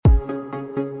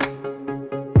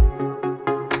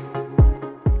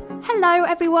Hello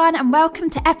everyone and welcome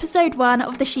to episode 1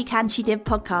 of the She Can She Did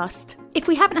podcast. If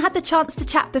we haven't had the chance to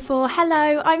chat before,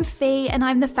 hello, I'm Fee and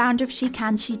I'm the founder of She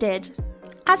Can She Did.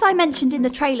 As I mentioned in the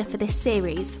trailer for this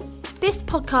series, this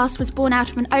podcast was born out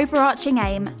of an overarching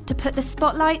aim to put the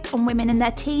spotlight on women in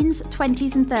their teens,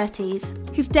 20s and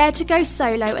 30s who've dared to go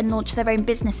solo and launch their own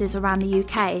businesses around the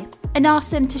UK, and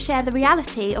ask them to share the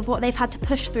reality of what they've had to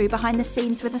push through behind the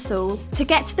scenes with us all to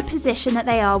get to the position that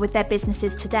they are with their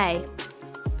businesses today.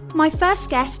 My first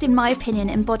guest, in my opinion,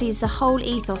 embodies the whole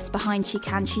ethos behind She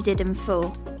Can She Did in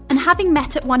full. And having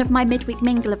met at one of my midweek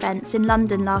mingle events in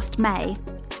London last May,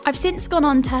 I've since gone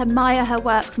on to admire her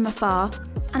work from afar,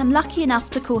 and I'm lucky enough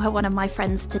to call her one of my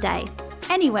friends today.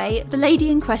 Anyway, the lady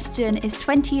in question is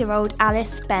 20-year-old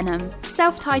Alice Benham,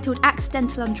 self-titled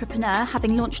accidental entrepreneur,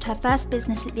 having launched her first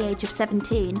business at the age of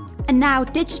 17, and now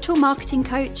digital marketing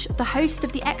coach, the host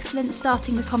of the excellent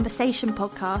Starting the Conversation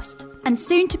podcast, and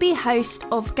soon to be host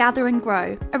of Gather and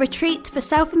Grow, a retreat for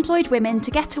self-employed women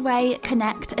to get away,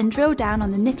 connect, and drill down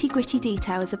on the nitty-gritty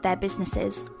details of their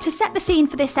businesses. To set the scene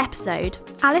for this episode,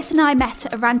 Alice and I met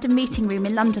at a random meeting room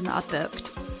in London that I'd booked,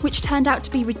 which turned out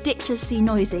to be ridiculously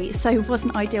noisy, so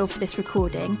wasn't ideal for this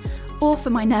recording, or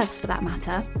for my nerves for that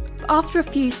matter. But after a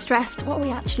few stressed, what are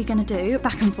we actually going to do,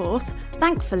 back and forth,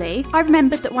 thankfully, I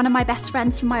remembered that one of my best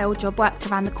friends from my old job worked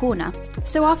around the corner.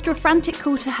 So after a frantic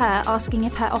call to her asking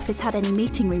if her office had any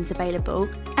meeting rooms available,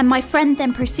 and my friend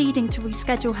then proceeding to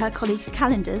reschedule her colleagues'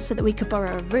 calendars so that we could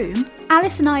borrow a room,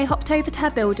 Alice and I hopped over to her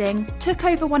building, took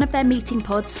over one of their meeting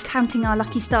pods, counting our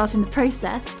lucky stars in the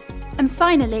process, and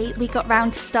finally, we got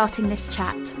round to starting this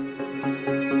chat.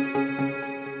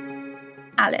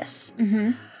 Alice,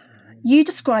 you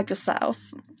describe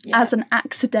yourself as an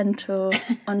accidental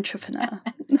entrepreneur.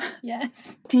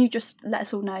 Yes. Can you just let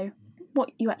us all know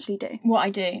what you actually do? What I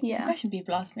do? Yeah. It's a question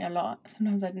people ask me a lot.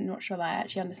 Sometimes I'm not sure that I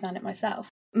actually understand it myself.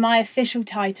 My official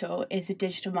title is a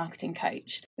digital marketing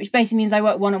coach, which basically means I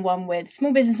work one-on-one with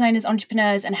small business owners,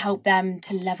 entrepreneurs, and help them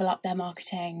to level up their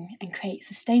marketing and create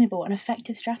sustainable and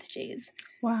effective strategies.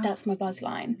 Wow. That's my buzz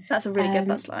line. That's a really good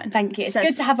buzz line. Thank you. It's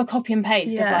good to have a copy and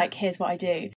paste of like, here's what I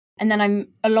do. And then I'm,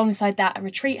 alongside that, a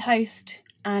retreat host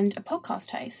and a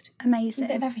podcast host. Amazing. A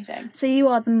bit of everything. So you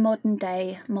are the modern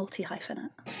day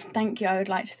multi-hyphenate. Thank you. I would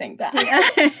like to think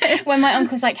that. When my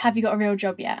uncle's like, have you got a real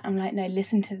job yet? I'm like, no,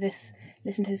 listen to this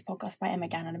podcast by Emma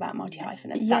Gannon about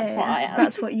multi-hyphenates. That's what I am.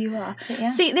 That's what you are.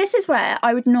 Yeah. See, this is where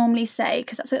I would normally say,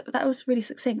 because that was really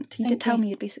succinct. You did tell me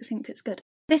you'd be succinct. It's good.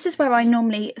 This is where I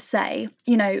normally say,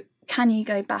 can you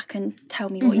go back and tell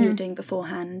me what you were doing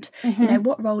beforehand?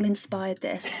 What role inspired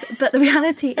this? But the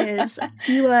reality is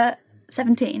you were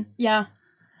 17. Yeah.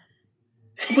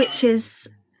 Which is,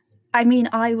 I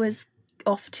was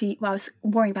I was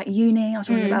worrying about uni, I was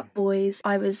worrying about boys,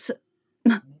 I was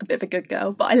a bit of a good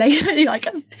girl, but I later like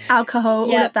alcohol,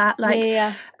 all of that.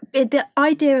 The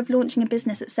idea of launching a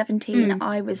business at 17,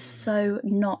 I was so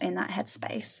not in that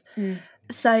headspace.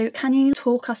 So can you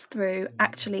talk us through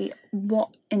actually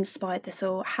what inspired this,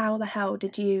 or how the hell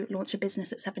did you launch a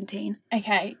business at 17?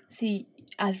 Okay, see,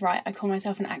 as right, I call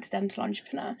myself an accidental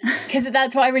entrepreneur because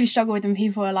that's what I really struggle with when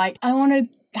people are like, I want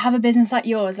to have a business like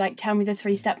yours, like tell me the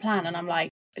 3-step plan. And I'm like,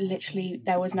 literally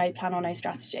there was no plan or no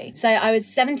strategy. So I was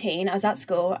 17, I was at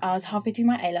school, I was halfway through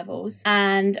my A-levels,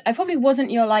 and I probably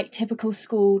wasn't your like typical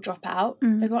school dropout.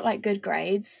 I got like good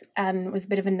grades and was a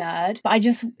bit of a nerd, but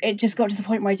it just got to the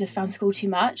point where I just found school too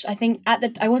much. I think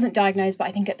I wasn't diagnosed, but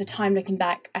I think at the time, looking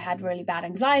back, I had really bad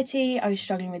anxiety. I was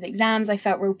struggling with exams. I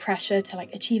felt real pressure to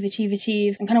like achieve,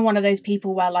 and kind of one of those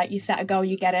people where like you set a goal,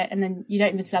 you get it, and then you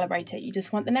don't even celebrate it. You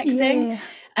just want the next thing.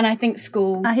 And I think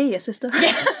school... I hear you, sister.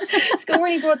 School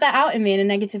really brought that out in me in a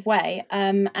negative way.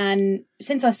 And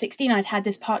since I was 16, I'd had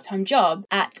this part-time job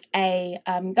at a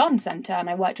garden centre, and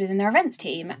I worked within their events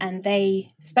team, and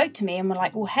they spoke to me and were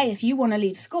like, well, hey, if you want to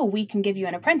leave school, we can give you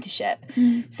an apprenticeship.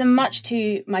 So much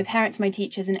to my parents, my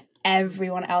teachers, and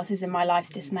everyone else's in my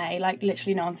life's dismay, like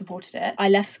literally no one supported it, I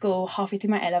left school halfway through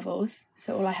my A-levels,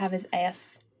 so all I have is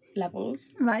AS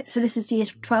levels. Right, so this is year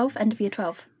 12, end of year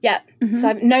 12. Yeah. So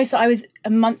I was a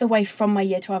month away from my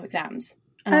year 12 exams,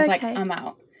 and I was like, I'm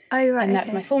out. Oh, right. I met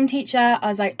with my form teacher. I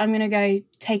was like, I'm going to go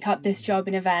take up this job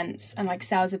in events and like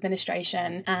sales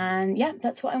administration. And yeah,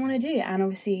 that's what I want to do. And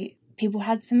obviously people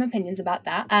had some opinions about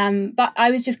that. But I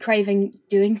was just craving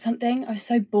doing something. I was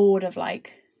so bored of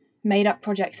like made up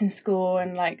projects in school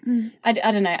and like, I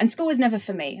don't know. And school was never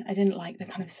for me. I didn't like the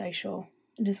kind of social,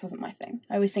 it just wasn't my thing.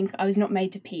 I always think I was not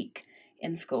made to peak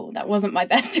in school. That wasn't my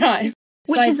best time.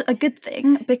 Which is a good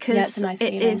thing, because it's a nice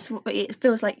feeling. It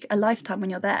feels like a lifetime when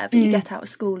you're there, but you get out of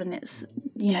school and it's,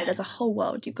 you know, there's a whole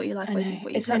world, you've got your life waiting for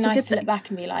you. It's so nice to look back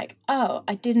and be like, oh,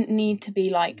 I didn't need to be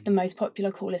like the most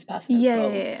popular, coolest person at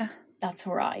school. Yeah. That's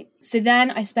all right. So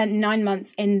then I spent 9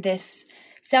 months in this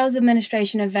sales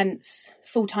administration events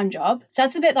full-time job. So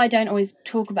that's the bit that I don't always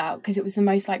talk about, because it was the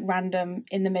most like random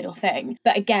in the middle thing.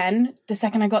 But again, the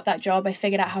second I got that job, I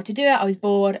figured out how to do it. I was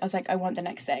bored. I was like, I want the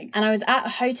next thing. And I was at a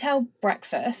hotel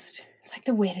breakfast. It's like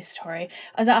the weirdest story.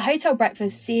 I was at a hotel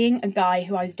breakfast seeing a guy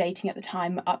who I was dating at the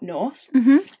time up north.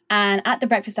 And at the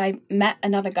breakfast, I met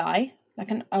another guy, like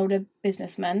an older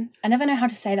businessman. I never know how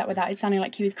to say that without it sounding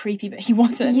like he was creepy, but he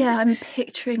wasn't. Yeah, I'm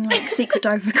picturing like Secret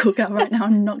Diary of a Call Girl right now,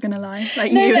 I'm not going to lie.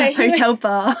 Like hotel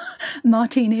bar,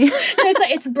 martini. No,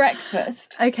 it's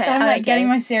breakfast. Okay. So I'm like getting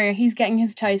my cereal, he's getting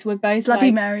his toast, we're both Bloody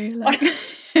like, Mary. Like.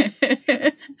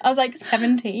 I was like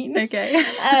 17. Okay.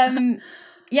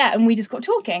 Yeah, and we just got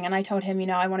talking, and I told him, you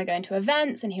know, I want to go into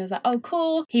events, and he was like, oh,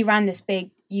 cool. He ran this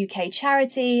big UK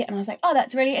charity, and I was like, oh,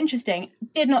 that's really interesting.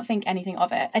 Did not think anything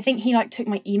of it. I think he like took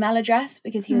my email address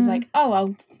because he was like, oh,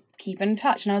 I'll keep in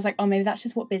touch. And I was like, oh, maybe that's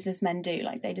just what businessmen do.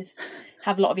 Like, they just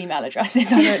have a lot of email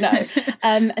addresses. I don't know.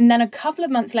 And then a couple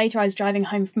of months later, I was driving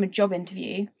home from a job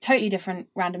interview, totally different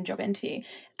random job interview,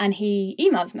 and he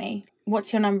emails me,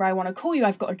 what's your number? I want to call you.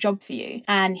 I've got a job for you.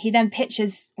 And he then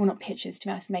not pitches to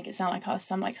me, to make it sound like I was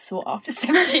some like sought after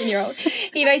 17-year-old.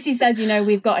 He basically says, you know,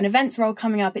 we've got an events role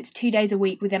coming up. It's 2 days a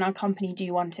week within our company. Do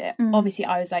you want it? Obviously,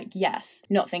 I was like, yes.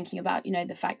 Not thinking about, you know,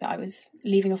 the fact that I was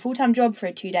leaving a full-time job for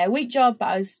a 2-day-a-week job, but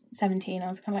I was 17. I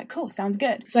was kind of like, cool, sounds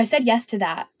good. So I said yes to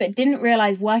that, but didn't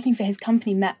realize working for his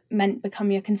company meant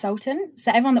becoming a consultant.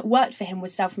 So everyone that worked for him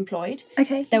was self-employed.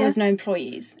 Okay. There was no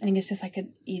employees. I think it's just like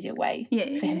an easier way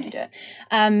for him to do it.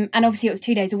 And obviously it was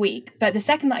 2 days a week. But the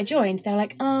second that I joined, they were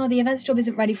like, oh, the events job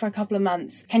isn't ready for a couple of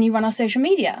months. Can you run our social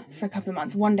media for a couple of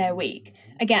months, 1 day a week?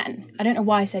 Again, I don't know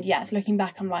why I said yes. Looking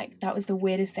back, I'm like, that was the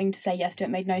weirdest thing to say yes to.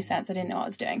 It made no sense. I didn't know what I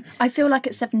was doing. I feel like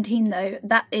at 17, though,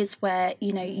 that is where,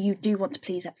 you know, you do want to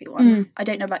please everyone. I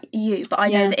don't know about you, but I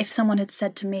know that if someone had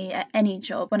said to me at any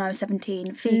job when I was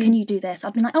 17, Fee, can you do this?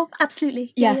 I'd be like, oh,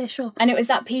 absolutely. Yeah, sure. And it was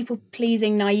that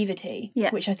people-pleasing naivety,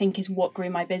 which I think is what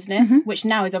grew my business, which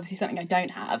now is obviously something I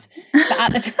don't have. But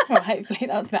at the time, well, hopefully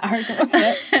that was a bit arrogant, wasn't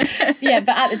it? Yeah,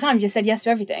 but at the time, just said yes to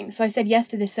everything. So I said yes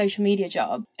to this social media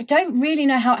job. I don't really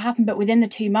know how it happened, but within the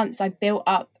 2 months, I built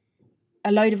up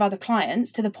a load of other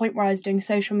clients to the point where I was doing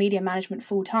social media management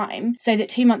full time. So that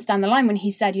 2 months down the line, when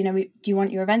he said, you know, do you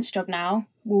want your events job now?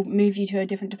 We'll move you to a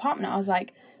different department. I was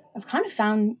like, I've kind of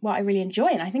found what I really enjoy,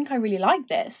 and I think I really like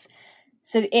this.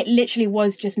 So it literally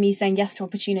was just me saying yes to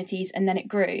opportunities, and then it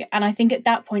grew. And I think at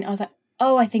that point, I was like,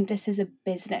 oh, I think this is a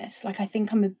business. Like, I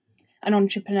think I'm an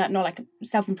entrepreneur, not like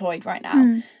self-employed right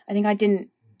now. I think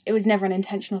it was never an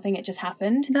intentional thing. It just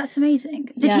happened. That's amazing.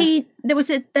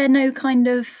 There no kind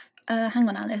of, hang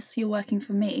on, Alice, you're working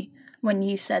for me, when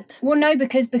you said... Well, no,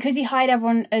 because he hired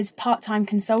everyone as part-time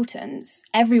consultants,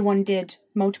 everyone did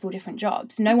multiple different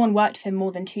jobs. No one worked for him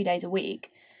more than 2 days a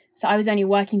week. So I was only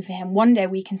working for him 1 day a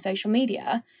week in social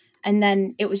media. And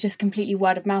then it was just completely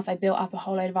word of mouth. I built up a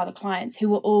whole load of other clients who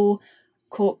were all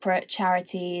corporate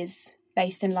charities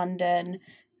based in London,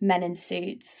 men in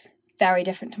suits. Very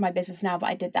different to my business now, but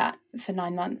I did that for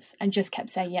 9 months and just kept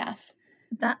saying yes.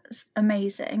 That's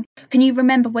amazing. Can you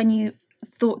remember when you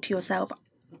thought to yourself,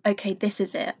 okay, this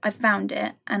is it, I've found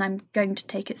it, and I'm going to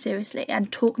take it seriously?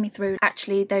 And talk me through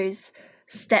actually those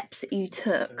steps that you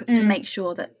took to make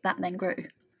sure that then grew.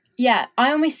 Yeah,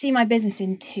 I almost see my business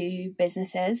in 2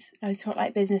 businesses. I was taught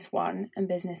like business 1 and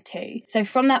business 2. So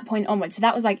from that point onwards, so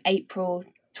that was like April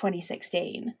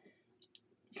 2016.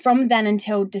 From then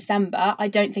until December, I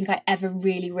don't think I ever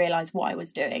really realised what I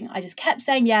was doing. I just kept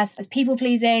saying yes. I was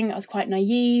people-pleasing. I was quite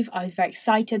naive. I was very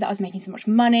excited that I was making so much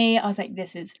money. I was like,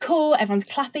 this is cool. Everyone's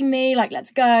clapping me. Like,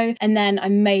 let's go. And then I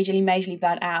majorly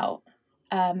burnt out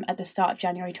at the start of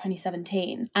January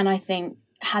 2017. And I think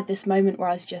had this moment where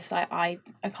I was just like, I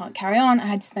can't carry on. I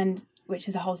had to spend, which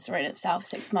is a whole story in itself,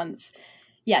 6 months,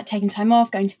 taking time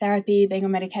off, going to therapy, being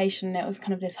on medication. It was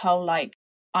kind of this whole like,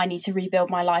 I need to rebuild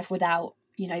my life without,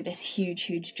 you know, this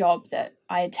huge job that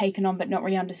I had taken on but not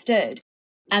really understood.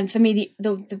 And for me,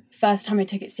 the first time I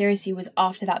took it seriously was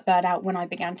after that burnout, when I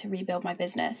began to rebuild my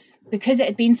business. Because it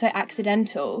had been so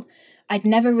accidental, I'd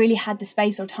never really had the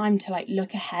space or time to like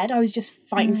look ahead. I was just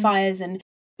fighting fires and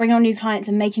bringing on new clients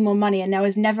and making more money, and there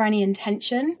was never any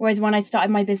intention. Whereas when I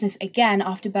started my business again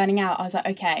after burning out, I was like,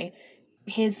 okay,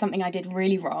 here's something I did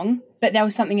really wrong, but there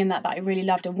was something in that I really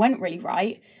loved and went really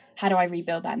right. How do I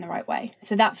rebuild that in the right way?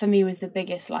 So that for me was the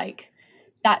biggest, like,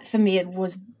 that for me it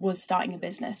was starting a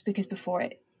business, because before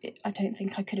I don't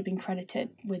think I could have been credited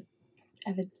with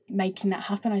ever making that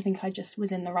happen. I think I just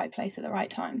was in the right place at the right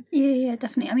time. Yeah,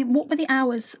 definitely. I mean, what were the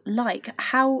hours like?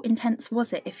 How intense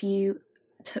was it if you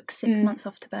took 6 months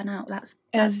off to burn out?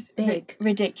 That's big.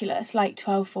 Ridiculous, like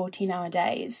 12, 14-hour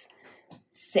days,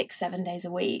 6-7 days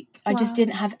a week. I just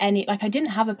didn't have any, like, I didn't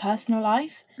have a personal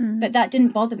life, but that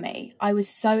didn't bother me. I was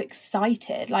so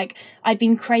excited. Like, I'd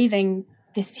been craving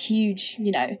this huge,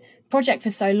 you know, project for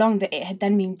so long that it had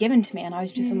then been given to me, and I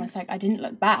was just almost like, I didn't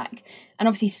look back. And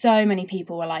obviously so many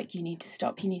people were like, you need to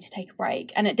stop, you need to take a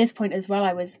break. And at this point as well,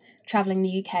 I was traveling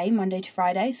the UK Monday to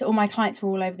Friday, so all my clients were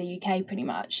all over the UK pretty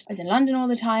much. I was in London all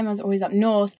the time, I was always up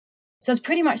north, so I was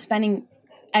pretty much spending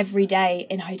every day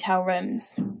in hotel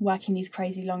rooms working these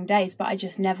crazy long days, but I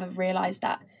just never realized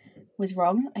that was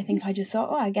wrong. I think I just thought,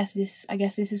 oh, I guess this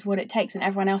is what it takes, and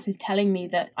everyone else is telling me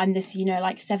that I'm this, you know,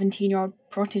 like 17-year-old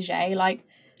protege, like,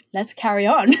 let's carry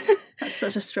on. That's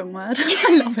such a strong word.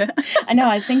 I love it. I know,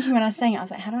 I was thinking when I was saying it, I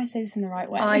was like, how do I say this in the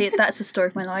right way? That's the story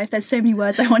of my life. There's so many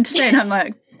words I want to say, and I'm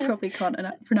like, probably can't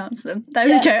pronounce them. There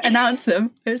we go, announce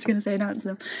them. I was going to say announce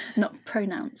them, not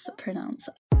pronounce.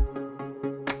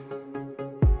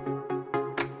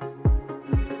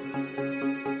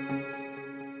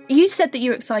 You said that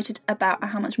you were excited about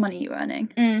how much money you were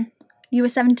earning. You were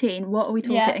 17. What are we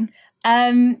talking?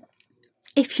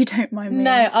 If you don't mind me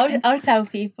asking. I'll tell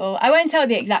people. I won't tell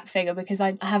the exact figure because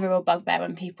I have a real bugbear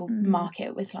when people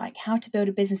market with like how to build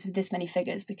a business with this many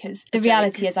figures, because the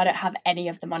reality is I don't have any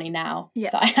of the money now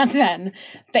that I had then.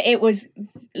 But it was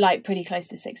like pretty close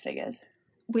to 6 figures.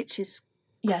 Which is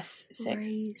Yes, 6.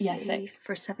 Crazy. Yeah, 6.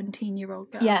 For a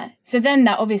 17-year-old girl. Yeah. So then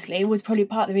that obviously was probably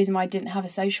part of the reason why I didn't have a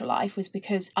social life, was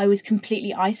because I was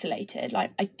completely isolated.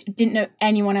 Like, I didn't know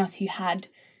anyone else who had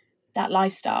that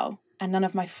lifestyle. And none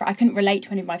of I couldn't relate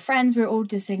to any of my friends. We were all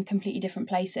just in completely different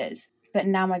places. But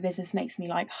now my business makes me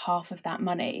like half of that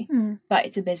money. But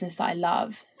it's a business that I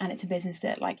love. And it's a business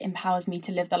that like empowers me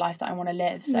to live the life that I want to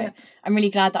live. So I'm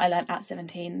really glad that I learned at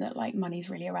 17 that like money's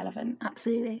really irrelevant.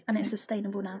 Absolutely. And it's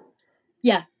sustainable now.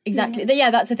 Yeah, exactly.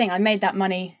 Yeah, that's the thing. I made that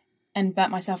money and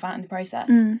burnt myself out in the process.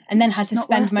 And then had to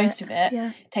spend most of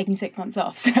it taking 6 months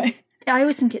off. So I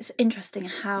always think it's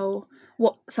interesting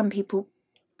what some people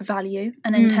value,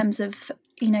 and in terms of,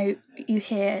 you know, you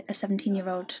hear a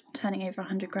 17-year-old turning over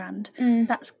 100 grand.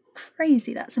 That's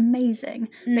crazy, that's amazing.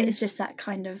 But it's just that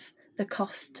kind of the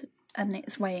cost, and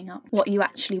it's weighing up what you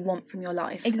actually want from your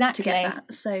life to get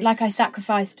that. So like, I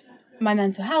sacrificed my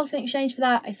mental health in exchange for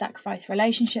that. I sacrificed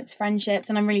relationships, friendships,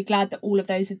 and I'm really glad that all of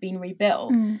those have been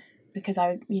rebuilt. Because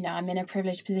I'm in a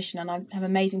privileged position and I have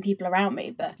amazing people around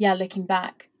me. But yeah, looking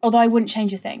back, although I wouldn't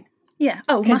change a thing. Yeah.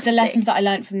 Because the lessons that I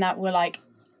learned from that were like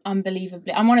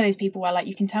unbelievably. I'm one of those people where like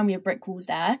you can tell me a brick wall's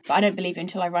there, but I don't believe it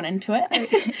until I run into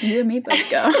it. You and me both,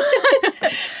 girl.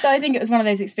 So I think it was one of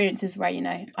those experiences where, you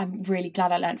know, I'm really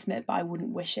glad I learned from it, but I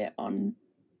wouldn't wish it on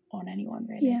anyone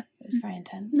really. Yeah. It was very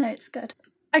intense. No, it's good.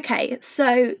 Okay,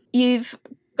 so you've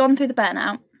gone through the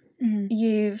burnout.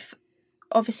 You've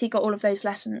obviously got all of those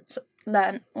lessons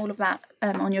learned, all of that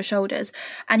on your shoulders,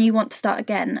 and you want to start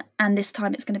again, and this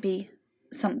time it's going to be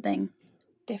something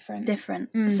different.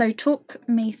 So talk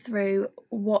me through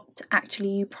what actually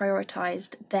you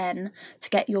prioritised then to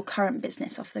get your current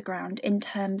business off the ground, in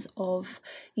terms of,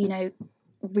 you know,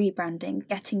 rebranding,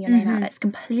 getting your name out. That's a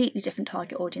completely different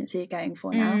target audience you're going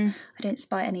for now. I don't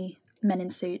spy any men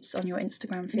in suits on your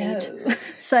Instagram feed. No.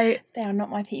 So they are not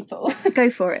my people.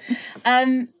 Go for it.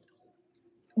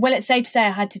 Well, it's safe to say I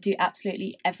had to do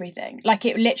absolutely everything. Like,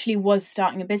 it literally was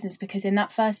starting a business, because in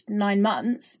that first 9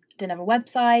 months, I didn't have a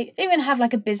website, I didn't even have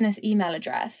like a business email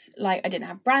address. Like, I didn't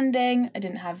have branding. I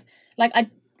didn't have like, I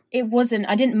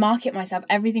didn't market myself.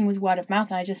 Everything was word of mouth,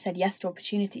 and I just said yes to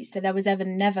opportunities. So there was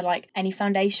never like any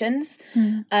foundations.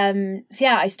 So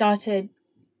yeah,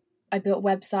 I built a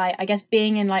website. I guess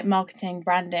being in like marketing,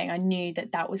 branding, I knew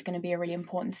that was going to be a really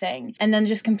important thing. And then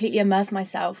just completely immerse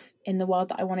myself in the world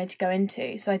that I wanted to go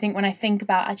into. So I think when I think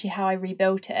about actually how I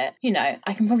rebuilt it, you know,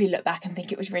 I can probably look back and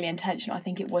think it was really intentional. I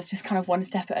think it was just kind of one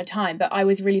step at a time, but I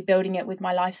was really building it with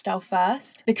my lifestyle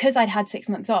first. Because I'd had 6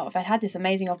 months off, I'd had this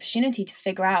amazing opportunity to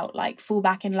figure out, like, fall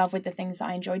back in love with the things that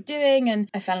I enjoyed doing. And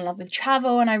I fell in love with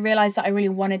travel, and I realized that I really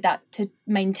wanted that to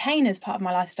maintain as part of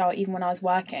my lifestyle, even when I was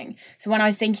working. So when I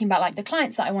was thinking about like the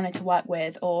clients that I wanted to work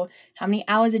with, or how many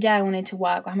hours a day I wanted to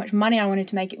work, or how much money I wanted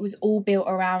to make, it was all built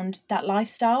around that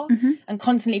lifestyle. and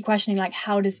constantly questioning like,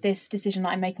 how does this decision that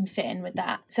I'm making fit in with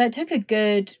that? So it took a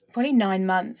good probably 9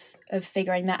 months of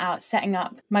figuring that out, setting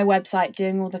up my website,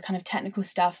 doing all the kind of technical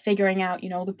stuff, figuring out, you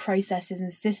know, all the processes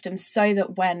and systems so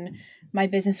that when my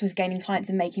business was gaining clients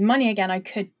and making money again, I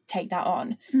could take that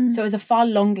on. So it was a far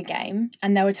longer game.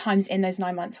 And there were times in those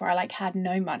 9 months where I like had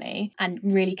no money and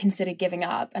really considered giving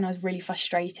up, and I was really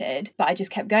frustrated, but I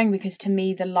just kept going because to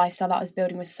me, the lifestyle that I was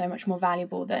building was so much more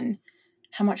valuable than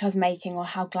how much I was making or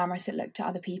how glamorous it looked to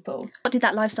other people. What did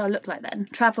that lifestyle look like then?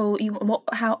 Travel,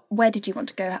 where did you want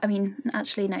to go? I mean,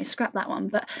 actually, no, scrap that one,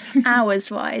 but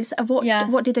hours-wise,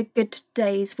 what did a good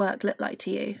day's work look like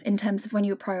to you in terms of when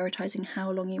you were prioritising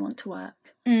how long you want to work?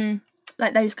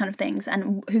 Like those kind of things.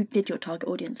 And who did your target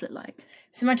audience look like?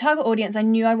 So my target audience, I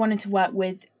knew I wanted to work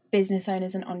with business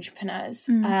owners and entrepreneurs.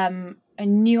 I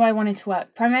knew I wanted to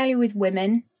work primarily with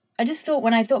women. I just thought,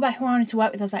 when I thought about who I wanted to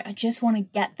work with, I was like, I just want to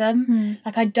get them.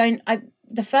 Like,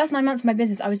 the first 9 months of my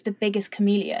business, I was the biggest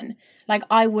chameleon. Like,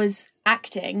 I was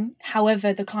acting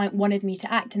however the client wanted me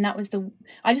to act. And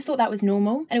I just thought that was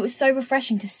normal. And it was so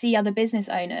refreshing to see other business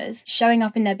owners showing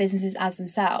up in their businesses as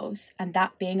themselves and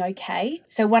that being okay.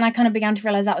 So when I kind of began to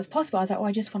realize that was possible, I was like,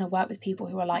 I just want to work with people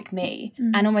who are like me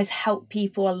and almost help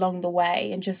people along the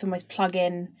way and just almost plug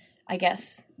in, I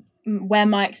guess, where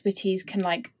my expertise can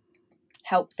like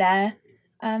help their,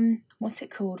 what's it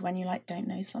called when you like don't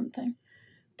know something?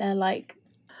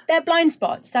 They're blind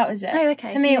spots. That was it. Oh, okay.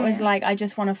 To me, it was like, I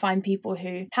just want to find people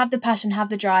who have the passion, have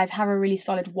the drive, have a really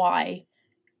solid why,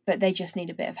 but they just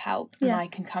need a bit of help. And I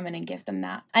can come in and give them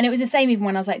that. And it was the same even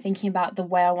when I was like thinking about the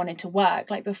way I wanted to work.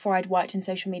 Like before, I'd worked in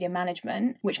social media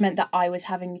management, which meant that I was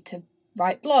having to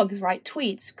write blogs, write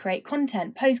tweets, create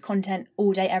content, post content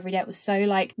all day, every day. It was so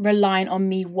like reliant on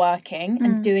me working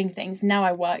and doing things. Now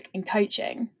I work in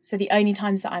coaching. So the only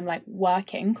times that I'm like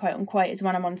working, quote unquote, is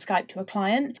when I'm on Skype to a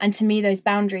client. And to me, those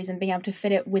boundaries and being able to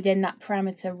fit it within that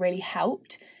parameter really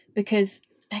helped, because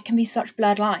there can be such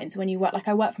blurred lines when you work. Like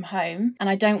I work from home and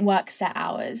I don't work set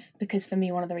hours, because for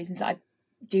me, one of the reasons that I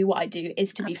do what I do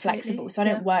is to be flexible. So I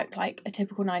don't work like a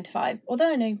typical 9 to 5,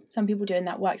 although I know some people do and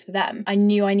that works for them. I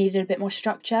knew I needed a bit more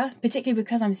structure, particularly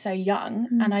because I'm so young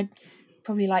and I'd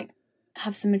probably like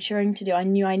have some maturing to do. I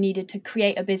knew I needed to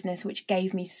create a business which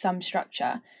gave me some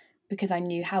structure, because I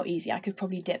knew how easy I could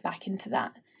probably dip back into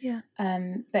that.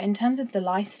 But in terms of the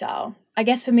lifestyle, I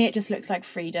guess for me it just looks like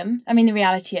freedom. I mean, the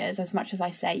reality is, as much as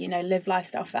I say, you know, live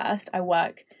lifestyle first,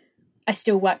 I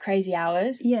still work crazy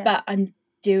hours, but I'm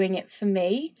doing it for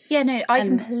me. I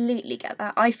completely get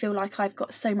that. I feel like I've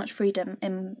got so much freedom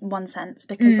in one sense,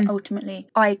 because ultimately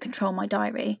I control my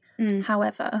diary.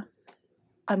 However,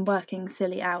 I'm working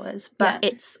silly hours, but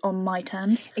it's on my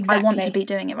terms. I want to be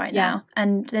doing it right now.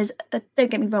 And there's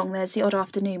don't get me wrong, there's the odd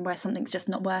afternoon where something's just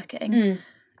not working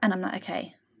and I'm like,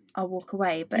 okay, I'll walk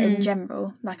away. But in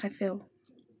general, like I feel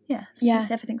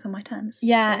everything's on my terms.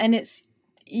 And it's,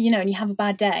 you know, and you have a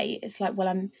bad day, it's like, well,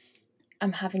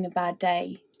 I'm having a bad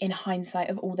day in hindsight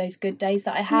of all those good days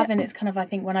that I have. And it's kind of, I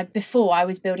think before I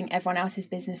was building everyone else's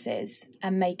businesses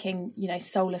and making, you know,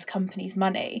 soulless companies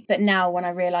money. But now when I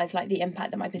realise like the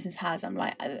impact that my business has, I'm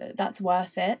like, that's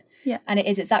worth it. And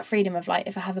it's that freedom of like,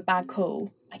 if I have a bad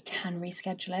call, I can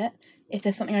reschedule it. If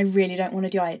there's something I really don't want to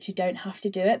do, I actually don't have to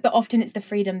do it. But often it's the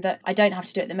freedom that I don't have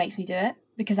to do it that makes me do it,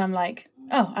 because I'm like,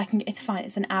 oh, it's fine.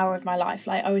 It's an hour of my life.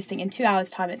 Like I always think in 2 hours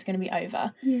time, it's going to be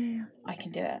over. I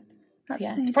can do it.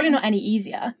 It's probably not any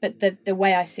easier, but the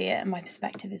way I see it and my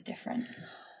perspective is different.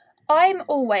 I'm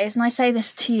always, and I say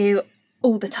this to you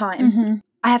all the time,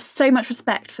 I have so much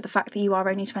respect for the fact that you are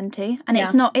only 20, and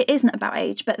it isn't about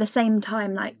age, but at the same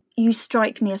time, like, you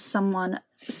strike me as someone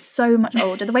so much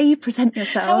older. The way you present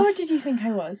yourself. How old did you think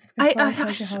I was before I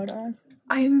told you how old I was?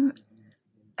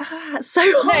 It's so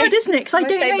hard, isn't it? Because I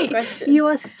don't know. Question. You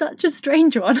are such a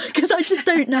strange one, because I just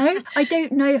don't know. I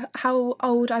don't know how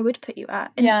old I would put you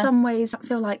at. In some ways, I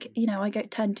feel like, you know, I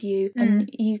turn to you and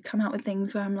you come out with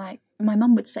things where I'm like, my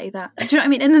mum would say that. Do you know what I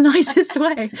mean? In the nicest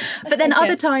way. But then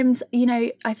other times, you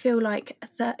know, I feel like,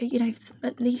 at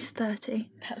least 30.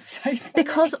 That's so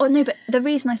funny. But the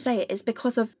reason I say it is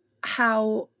because of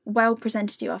how well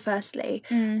presented you are, firstly.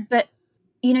 But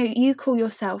you know, you call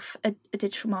yourself a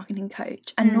digital marketing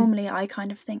coach, and normally I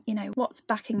kind of think, you know, what's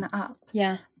backing that up?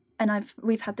 And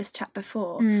we've had this chat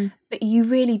before, but you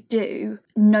really do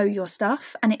know your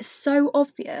stuff, and it's so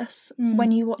obvious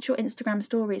when you watch your Instagram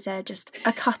stories. They're just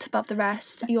a cut above the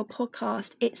rest. Your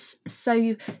podcast, it's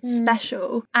so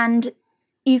special, and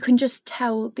you can just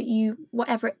tell that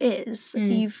whatever it is,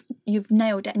 you've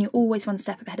nailed it, and you're always one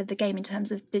step ahead of the game in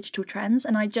terms of digital trends.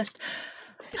 And I just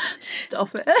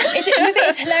stop it.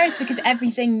 It's hilarious because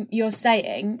everything you're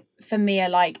saying for me are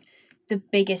like the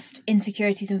biggest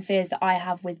insecurities and fears that I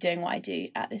have with doing what I do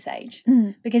at this age.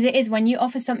 Because it is, when you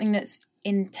offer something that's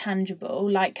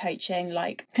intangible, like coaching,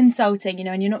 like consulting, you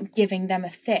know, and you're not giving them a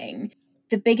thing,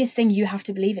 the biggest thing you have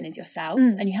to believe in is yourself,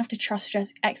 and you have to trust your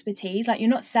expertise. Like, you're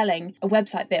not selling a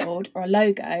website build or a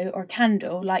logo or a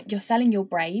candle, like you're selling your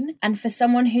brain. And for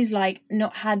someone who's like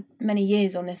not had many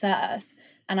years on this earth,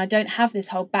 and I don't have this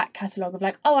whole back catalogue of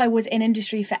like, oh, I was in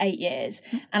industry for 8 years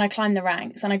and I climbed the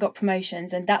ranks and I got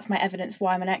promotions and that's my evidence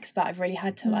why I'm an expert. I've really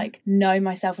had to like know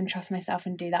myself and trust myself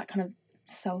and do that kind of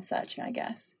soul searching, I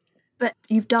guess. But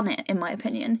you've done it, in my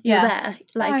opinion. You're there.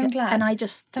 Like, I'm glad. And I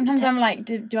just... Sometimes I'm like,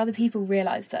 do other people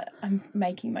realise that I'm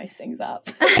making most things up?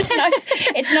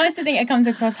 It's nice to think it comes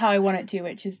across how I want it to,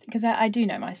 which is... Because I do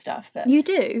know my stuff. But you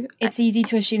do. It's easy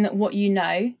to assume that what you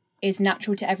know is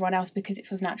natural to everyone else because it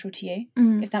feels natural to you,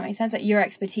 if that makes sense. Like, your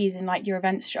expertise in like your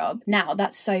events job, now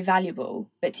that's so valuable,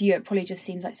 but to you it probably just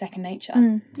seems like second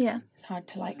nature. Yeah. It's hard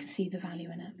to like see the value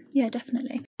in it. Yeah,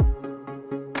 definitely.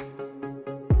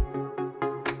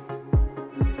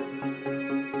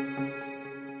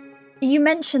 You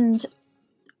mentioned,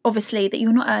 obviously, that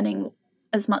you're not earning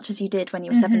as much as you did when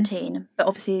you were 17, but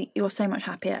obviously you're so much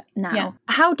happier now. Yeah.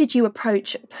 How did you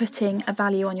approach putting a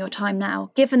value on your time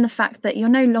now, given the fact that you're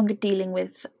no longer dealing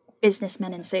with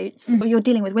businessmen in suits, or you're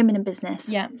dealing with women in business?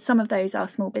 Yeah. Some of those are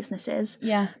small businesses.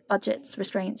 Yeah. Budgets,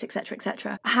 restraints, etc.,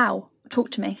 etc. How?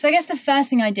 Talk to me. So I guess the first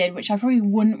thing I did, which I probably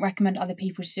wouldn't recommend other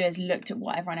people to do, is looked at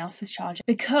what everyone else was charging.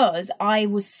 Because I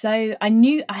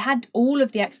knew I had all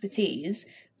of the expertise,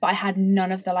 but I had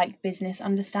none of the like business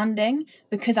understanding,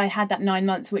 because I had that 9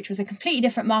 months, which was a completely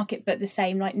different market, but the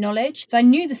same like knowledge. So I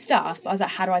knew the stuff, but I was like,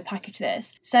 how do I package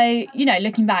this? So, you know,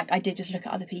 looking back, I did just look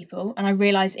at other people, and I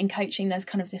realized in coaching, there's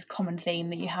kind of this common theme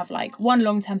that you have like one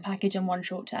long-term package and one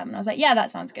short-term. And I was like, yeah,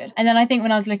 that sounds good. And then I think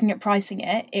when I was looking at pricing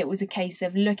it, it was a case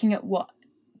of looking at what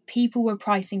people were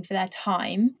pricing for their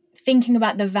time, thinking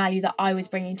about the value that I was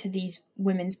bringing to these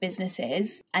women's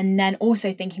businesses, and then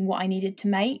also thinking what I needed to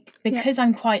make. Because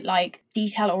I'm quite like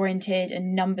detail oriented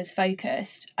and numbers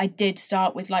focused, I did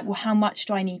start with like, well, how much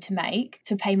do I need to make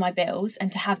to pay my bills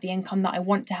and to have the income that I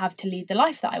want to have to lead the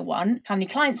life that I want? How many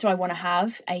clients do I want to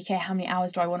have? aka how many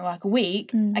hours do I want to work a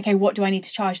week? Okay, what do I need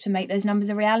to charge to make those numbers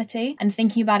a reality? And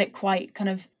thinking about it quite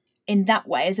kind of in that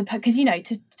way, as opposed, because, you know,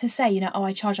 to say, you know, oh,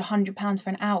 I charge £100 for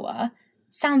an hour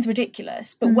sounds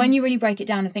ridiculous. But when you really break it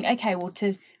down and think, okay, well,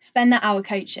 to spend that hour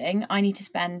coaching, I need to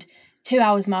spend 2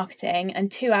 hours marketing and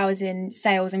 2 hours in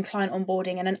sales and client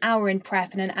onboarding and an hour in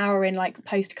prep and an hour in like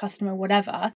post customer,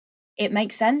 whatever, it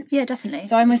makes sense. Yeah, definitely.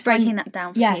 So I was breaking that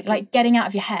down for people. Like getting out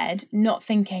of your head, not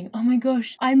thinking, oh my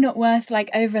gosh, I'm not worth like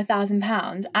over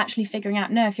 £1,000, actually figuring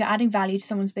out, no, if you're adding value to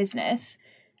someone's business,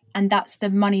 and that's the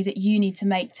money that you need to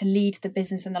make to lead the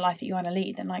business and the life that you want to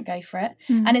lead, then like go for it.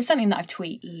 And it's something that I've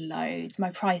tweaked loads. My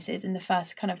prices in the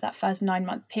first 9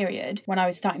 month period when I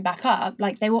was starting back up,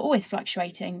 like they were always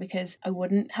fluctuating because I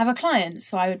wouldn't have a client.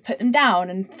 So I would put them down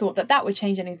and thought that would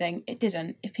change anything. It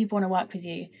didn't. If people want to work with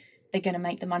you, they're going to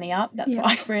make the money up. That's what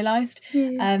I've realised. So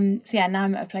yeah, now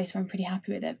I'm at a place where I'm pretty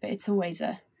happy with it. But it's always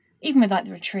even with like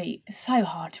the retreat, it's so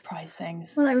hard to price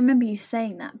things. Well, I remember you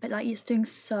saying that, but like it's doing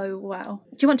so well.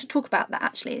 Do you want to talk about that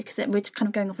actually? Because we're kind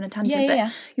of going off on a tangent.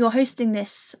 But you're hosting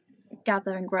this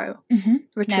Gather and Grow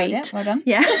retreat. Nailed it. Well done.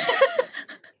 Yeah.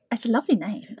 It's a lovely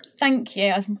name. Thank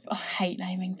you. I hate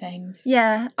naming things.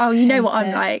 Yeah. Oh, you know what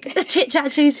I'm like. Chit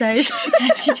Chat Tuesdays.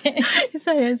 She did.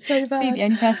 It's so bad. Be the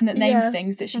only person that names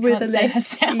things that she can't say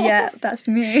herself. Yeah, that's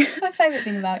me. That's my favourite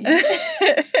thing about you.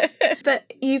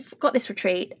 But you've got this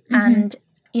retreat and,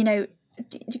 you know,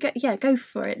 go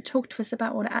for it. Talk to us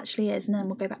about what it actually is, and then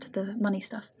we'll go back to the money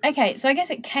stuff. Okay, so I guess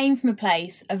it came from a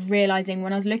place of realising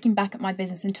when I was looking back at my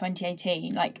business in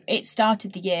 2018, like it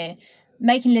started the year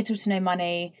making little to no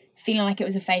money, feeling like it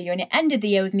was a failure, and it ended the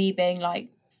year with me being like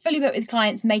fully booked with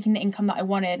clients, making the income that I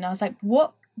wanted. And I was like,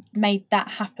 what made that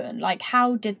happen? Like,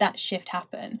 how did that shift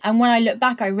happen? And when I look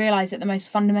back, I realized that the most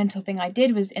fundamental thing I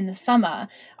did was in the summer,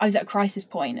 I was at a crisis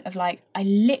point of like, I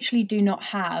literally do not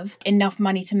have enough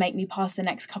money to make me past the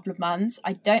next couple of months.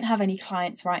 I don't have any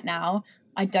clients right now.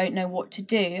 I don't know what to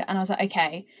do. And I was like,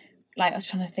 okay, like I was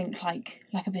trying to think like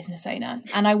a business owner,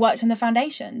 and I worked on the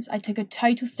foundations. I took a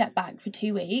total step back for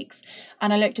 2 weeks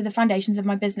and I looked at the foundations of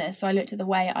my business. So I looked at the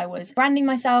way I was branding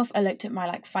myself. I looked at my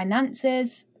like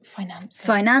finances. Gosh,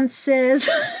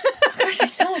 I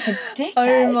sound like a dickhead.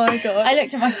 Oh my God. I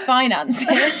looked at my finances.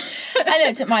 I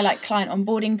looked at my like client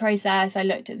onboarding process. I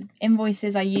looked at the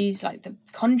invoices I used, like the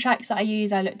contracts that I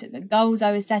use. I looked at the goals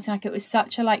I was setting. Like it was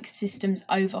such a like systems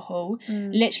overhaul.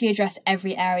 Literally addressed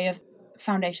every area of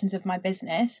foundations of my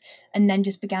business, and then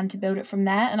just began to build it from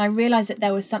there. And I realized that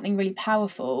there was something really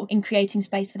powerful in creating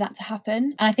space for that to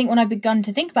happen. And I think when I begun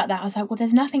to think about that, I was like, well,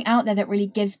 there's nothing out there that really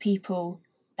gives people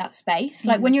that space.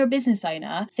 Like when you're a business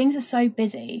owner, things are so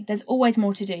busy. There's always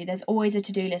more to do. There's always a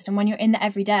to-do list. And when you're in the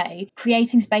everyday,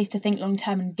 creating space to think long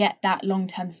term and get that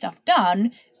long-term stuff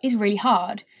done is really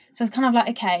hard. So it's kind of like,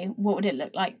 okay, what would it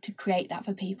look like to create that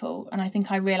for people? And I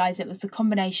think I realized it was the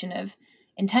combination of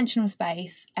intentional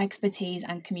space, expertise,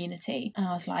 and community. And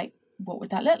I was like, what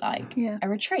would that look like? Yeah. A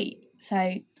retreat.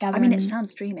 So it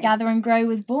sounds dreamy. Gather and Grow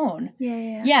was born.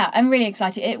 Yeah, I'm really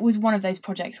excited. It was one of those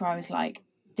projects where I was like,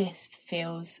 this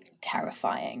feels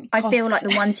terrifying. I feel like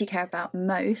the ones you care about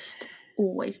most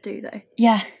always do, though.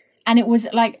 Yeah. And it was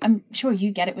like, I'm sure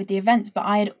you get it with the events, but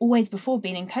I had always before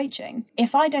been in coaching.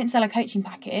 If I don't sell a coaching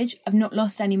package, I've not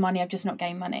lost any money, I've just not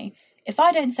gained money. If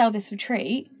I don't sell this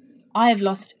retreat, I have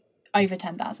lost over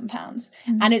 £10,000.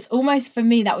 And it's almost, for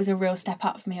me, that was a real step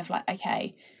up for me of like,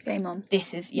 okay, game on.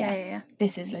 This is,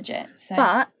 this is legit. So,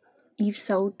 but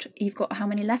you've got how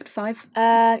many left? 5?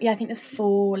 I think there's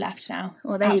 4 left now.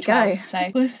 Well, there you go.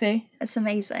 So we'll see. It's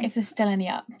amazing. If there's still any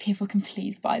up, people can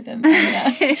please buy them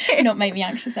and not make me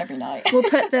anxious every night. We'll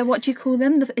put the, what do you call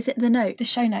them? Is it the notes? The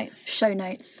show notes. Show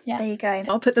notes. Yeah. There you go.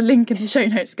 I'll put the link in the show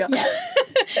notes, guys.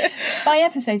 Yeah. By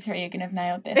episode 3, you're going to have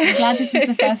nailed this. I'm glad this is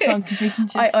the first one because we can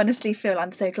just... I honestly feel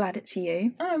I'm so glad it's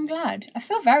you. Oh, I'm glad. I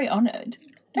feel very honoured.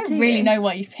 I don't Do really you? know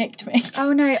why you picked me.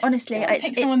 Oh no, honestly, I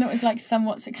picked someone that was like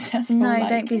somewhat successful. No, like...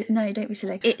 don't be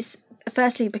silly. It's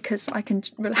firstly because I can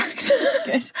relax.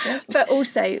 Good. But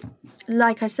also,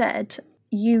 like I said,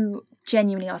 you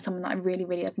genuinely are someone that I really,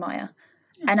 really admire.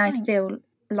 Oh, and thanks. I feel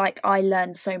like I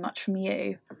learned so much from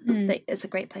you that it's a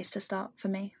great place to start for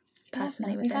me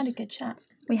personally with We've this. had a good chat.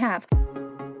 We have.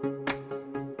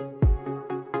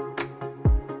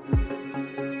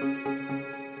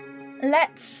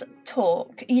 Let's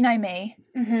talk. You know me,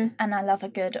 and I love a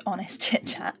good, honest chit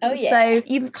chat. Oh, yeah. So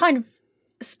you've kind of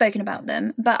spoken about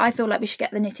them, but I feel like we should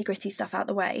get the nitty gritty stuff out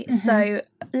the way. So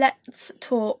let's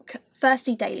talk.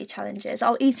 Firstly, daily challenges.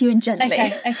 I'll ease you in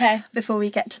gently. Okay. Before we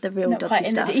get to the real Not dodgy quite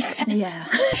in stuff. the deep end. Yeah.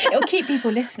 It'll keep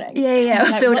people listening. Yeah.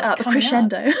 Like, Build it what's up, coming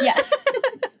crescendo. Up? Yeah.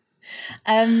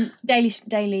 Daily struggles.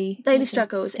 Daily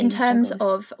In terms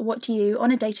struggles. of what do you,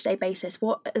 on a day-to-day basis,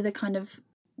 what are the kind of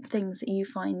things that you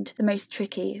find the most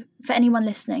tricky for anyone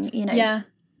listening, you know? Yeah.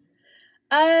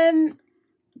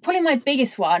 Probably my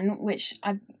biggest one, which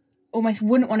I almost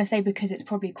wouldn't want to say because it's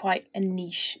probably quite a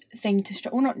niche thing to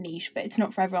struggle, well, not niche, but it's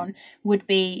not for everyone, would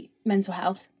be mental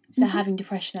health. So having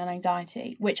depression and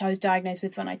anxiety, which I was diagnosed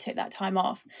with when I took that time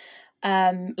off.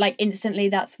 Like instantly,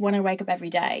 that's when I wake up every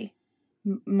day.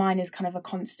 Mine is kind of a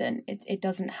constant. It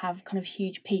doesn't have kind of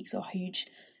huge peaks or huge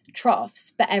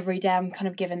troughs, but every day I'm kind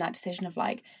of given that decision of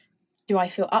like, do I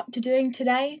feel up to doing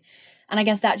today? And I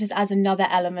guess that just adds another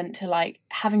element to like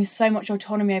having so much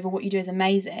autonomy over what you do is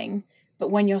amazing,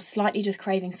 but when you're slightly just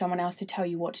craving someone else to tell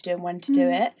you what to do and when to do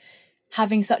it,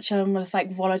 having such almost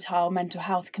like volatile mental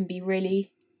health can be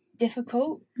really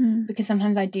difficult because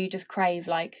sometimes I do just crave,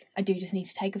 like I do just need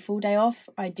to take a full day off.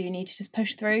 I do need to just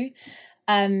push through.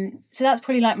 So that's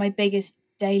probably like my biggest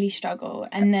daily struggle.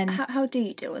 And then How do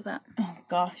you deal with that? Oh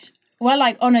gosh. Well,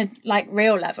 like on a like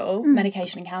real level,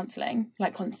 medication and counselling,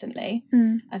 like constantly.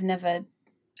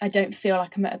 I don't feel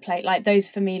like I'm at a place, like those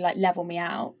for me like level me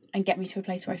out and get me to a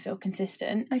place where I feel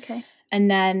consistent. Okay. And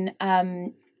then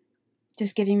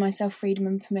just giving myself freedom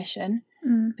and permission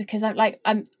because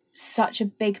I'm such a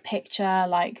big picture,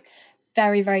 like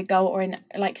very, very goal oriented,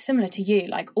 like similar to you,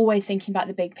 like always thinking about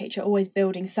the big picture, always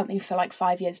building something for like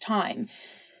 5 years time.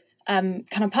 Kind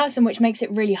of person, which makes it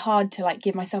really hard to like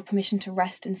give myself permission to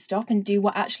rest and stop and do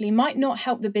what actually might not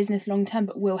help the business long term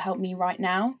but will help me right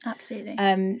now. Absolutely.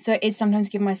 So it is sometimes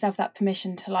giving myself that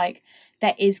permission to like,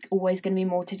 there is always going to be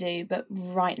more to do, but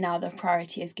right now the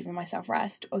priority is giving myself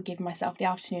rest or giving myself the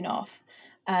afternoon off.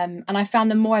 And I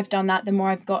found the more I've done that, the more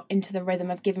I've got into the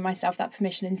rhythm of giving myself that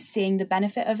permission and seeing the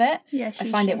benefit of it. Yeah, I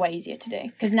find it way easier to do.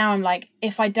 Because now I'm like,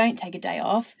 if I don't take a day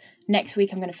off, next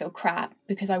week I'm going to feel crap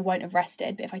because I won't have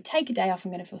rested. But if I take a day off,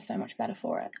 I'm going to feel so much better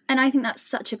for it. And I think that's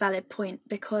such a valid point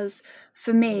because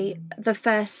for me,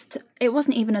 it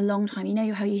wasn't even a long time. You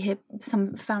know how you hear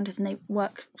some founders and they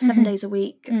work 7 days a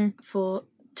week for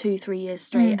 2-3 years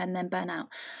straight and then burn out.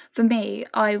 For me,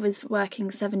 I was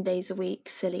working 7 days a week,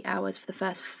 silly hours for the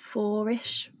first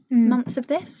 4-ish months of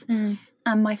this.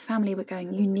 And my family were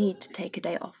going, you need to take a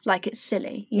day off. Like, it's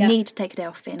silly. You need to take a day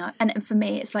off, Finn. And for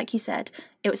me, it's like you said,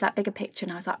 it was that bigger picture.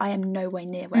 And I was like, I am nowhere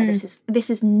near where this is. This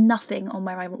is nothing on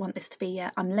where I want this to be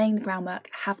yet. I'm laying the groundwork.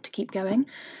 I have to keep going.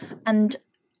 And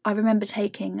I remember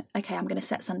taking, okay, I'm going to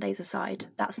set Sundays aside.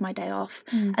 That's my day off.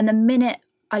 And the minute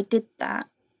I did that,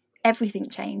 everything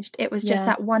changed. It was just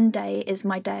that one day is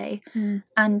my day.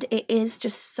 And it is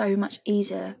just so much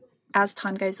easier as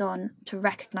time goes on to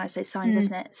recognise those signs,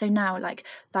 isn't it? So now, like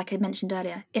I mentioned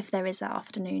earlier, if there is that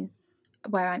afternoon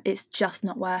where it's just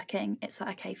not working, it's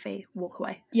like, okay, Fee, walk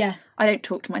away. Yeah. I don't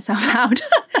talk to myself loud.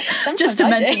 Just to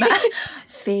mention that.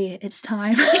 Fee, it's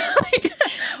time.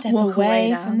 Step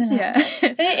away from the left.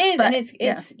 But it is,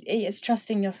 and it's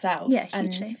trusting yourself. Yeah,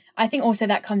 hugely. And I think also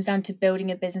that comes down to building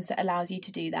a business that allows you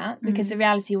to do that, because the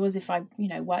reality was, if I,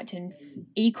 worked in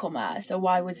e-commerce, or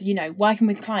I was, working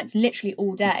with clients literally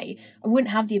all day, I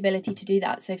wouldn't have the ability to do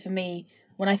that. So for me,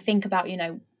 when I think about,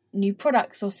 new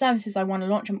products or services I want to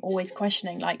launch, I'm always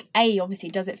questioning, like, obviously,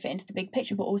 does it fit into the big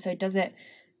picture, but also, does it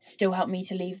still help me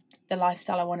to lead the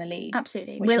lifestyle I want to lead?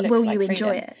 Absolutely. Will you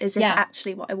enjoy it? Is this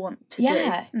actually what I want to do?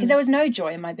 Yeah, because there was no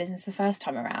joy in my business the first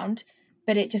time around,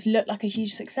 but it just looked like a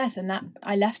huge success, and that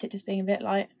I left it just being a bit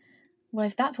like, well,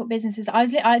 if that's what business is, I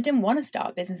didn't want to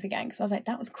start a business again, because I was like,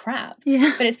 that was crap.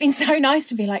 Yeah. But it's been so nice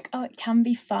to be like, oh, it can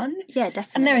be fun. Yeah,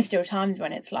 definitely. And there are still times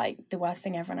when it's like the worst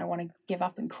thing ever and I want to give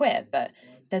up and quit, but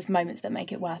there's moments that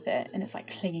make it worth it, and it's like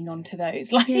clinging on to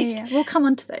those. Like, yeah. We'll come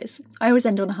on to those. I always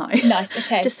end on a high. Nice,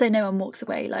 okay. Just so no one walks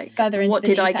away like, further into what the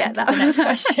did deep I end get that? of the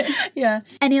next question. Yeah.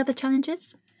 Any other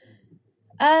challenges?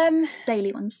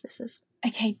 Daily ones, this is.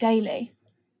 Okay, daily.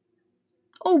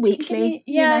 Or weekly.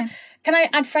 Yeah. Can I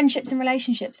add friendships and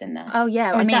relationships in there? Oh,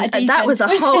 yeah. I mean, that was a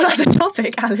whole other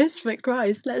topic, Alice, but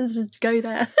Christ, let's just go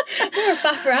there. I don't want to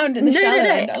faff around in the shallow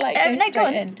end. I like go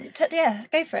straight in. Yeah,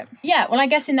 go for it. Yeah, well, I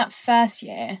guess in that first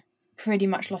year, pretty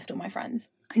much lost all my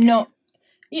friends. Okay. Not,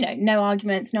 no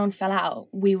arguments, no one fell out.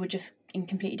 We were just in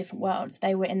completely different worlds.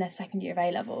 They were in their second year of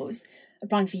A-levels,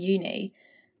 applying for uni,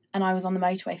 and I was on the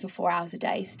motorway for 4 hours a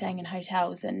day, staying in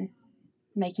hotels and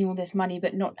making all this money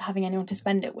but not having anyone to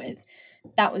spend it with.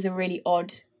 That was a really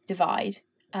odd divide,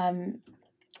 and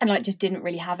just didn't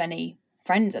really have any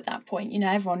friends at that point.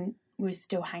 Everyone would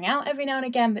still hang out every now and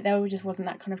again, but there just wasn't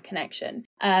that kind of connection.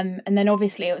 And then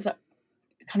obviously it was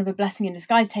kind of a blessing in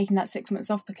disguise taking that 6 months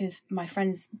off, because my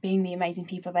friends, being the amazing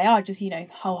people they are, just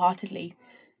wholeheartedly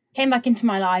came back into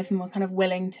my life and were kind of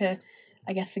willing to,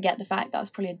 I guess, forget the fact that I was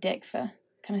probably a dick for.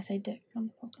 Can I say dick on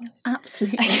the podcast?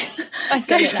 Absolutely. I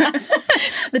said it now.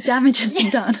 The damage has been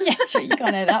done. Yeah, sure, you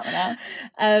can't know that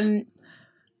one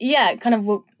out. Kind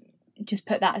of just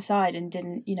put that aside and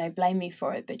didn't, blame me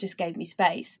for it, but just gave me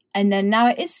space. And then now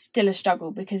it is still a struggle,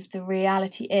 because the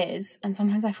reality is, and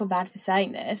sometimes I feel bad for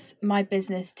saying this, my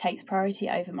business takes priority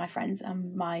over my friends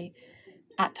and my,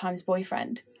 at times,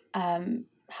 boyfriend.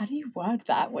 How do you word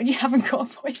that when you haven't got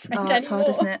a boyfriend anymore? It's hard,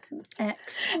 isn't it?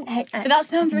 Ex. But that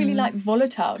sounds really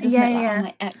volatile, doesn't it? Like,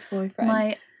 my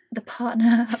ex-boyfriend. The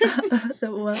partner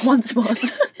that once was.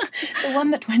 The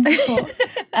one that went before.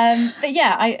 But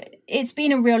yeah, it's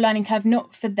been a real learning curve,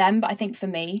 not for them, but I think for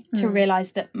me, to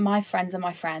realise that my friends are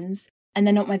my friends, and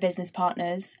they're not my business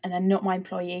partners, and they're not my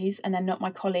employees, and they're not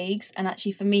my colleagues. And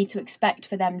actually for me to expect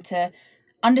for them to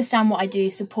understand what I do,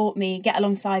 support me, get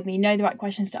alongside me, know the right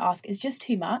questions to ask is just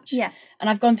too much. Yeah. And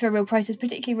I've gone through a real process,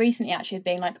 particularly recently, actually, of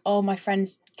being like, oh, my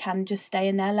friends can just stay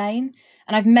in their lane.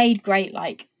 And I've made great,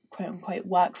 quote unquote,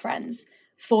 work friends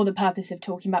for the purpose of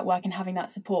talking about work and having that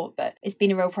support. But it's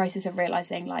been a real process of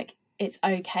realising, it's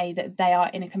okay that they are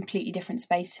in a completely different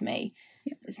space to me.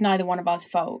 Yeah. It's neither one of ours'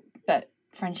 fault, but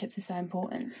friendships are so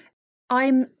important.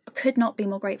 I could not be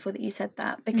more grateful that you said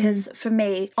that, because for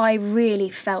me, I really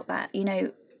felt that,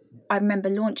 I remember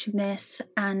launching this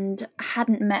and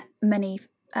hadn't met many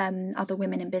other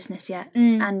women in business yet,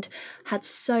 and had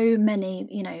so many,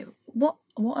 what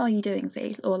are you doing,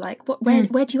 Fee? Or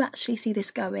where do you actually see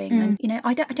this going? And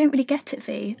I don't really get it,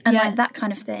 Fee, and that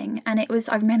kind of thing. And it was,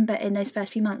 I remember in those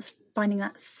first few months finding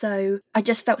that I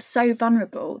just felt so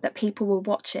vulnerable that people were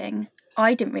watching.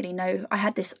 I didn't really know. I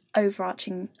had this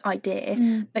overarching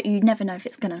idea, but you never know if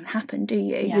it's going to happen, do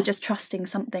you? Yeah. You're just trusting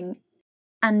something.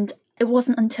 And it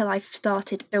wasn't until I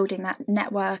started building that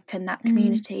network and that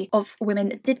community of women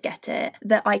that did get it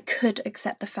that I could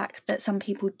accept the fact that some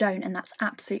people don't, and that's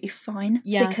absolutely fine.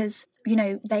 Yeah. Because,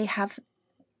 they have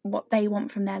what they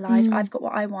want from their life. I've got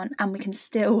what I want, and we can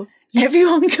still,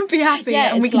 everyone can be happy,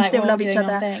 and we can still love each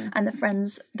other, and the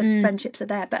friendships are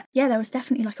there. But yeah, there was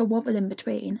definitely a wobble in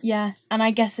between. Yeah, and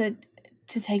I guess to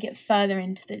take it further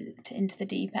into the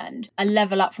deep end, a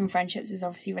level up from friendships is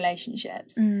obviously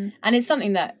relationships, and it's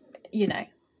something that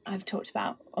I've talked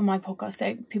about on my podcast,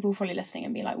 so people are probably listening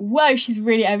and be like, whoa, she's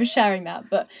really oversharing that.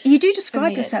 But you do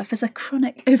describe yourself as a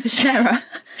chronic oversharer.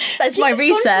 That's my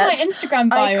research. Gone to my Instagram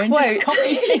bio and just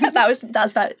copied that was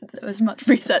as much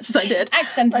research as I did.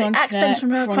 Accidental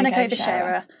entrepreneur, chronic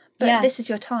oversharer. But this is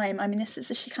your time. I mean, this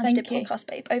is a She Can She Did podcast,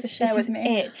 babe. Overshare with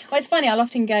me. Well, it's funny. I'll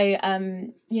often go,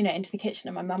 into the kitchen,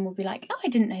 and my mum will be like, "Oh, I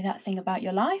didn't know that thing about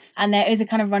your life." And there is a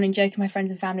kind of running joke in my friends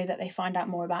and family that they find out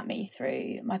more about me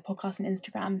through my podcast and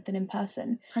Instagram than in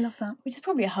person. I love that. Which is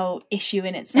probably a whole issue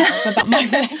in itself about my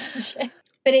relationship.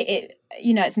 But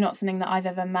it's not something that I've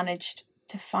ever managed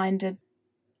to find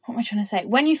what am I trying to say?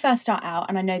 When you first start out,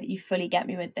 and I know that you fully get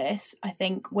me with this, I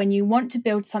think when you want to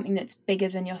build something that's bigger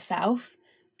than yourself,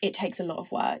 it takes a lot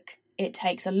of work. It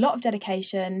takes a lot of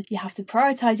dedication. You have to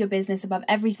prioritize your business above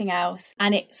everything else.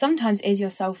 And it sometimes is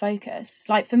your sole focus.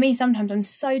 Like for me, sometimes I'm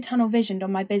so tunnel visioned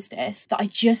on my business that I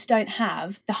just don't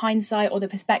have the hindsight or the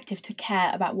perspective to care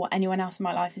about what anyone else in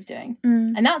my life is doing.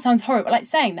 And that sounds horrible. Like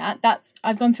saying that's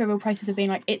I've gone through a real process of being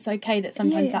like, it's okay that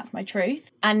sometimes that's my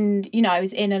truth. And, I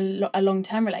was in a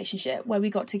long-term relationship where we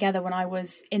got together when I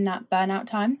was in that burnout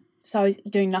time. So I was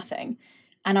doing nothing.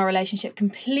 And our relationship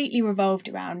completely revolved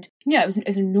around, it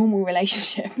was a normal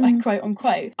relationship, like quote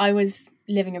unquote. I was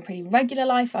living a pretty regular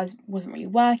life. I wasn't really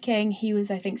working. He was,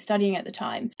 I think, studying at the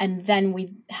time. And then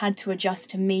we had to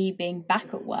adjust to me being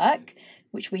back at work,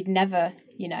 which we'd never,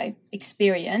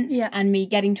 experienced. Yeah. And me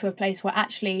getting to a place where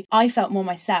actually I felt more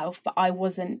myself, but I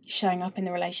wasn't showing up in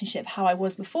the relationship how I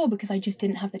was before because I just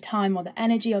didn't have the time or the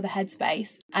energy or the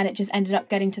headspace. And it just ended up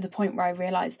getting to the point where I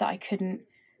realised that I couldn't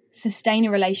sustain a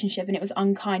relationship, and it was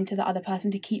unkind to the other person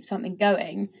to keep something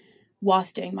going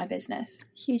whilst doing my business.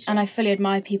 Hugely. And I fully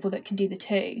admire people that can do the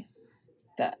two.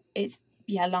 But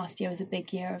last year was a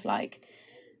big year of like,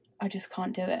 I just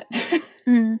can't do it.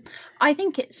 I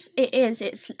think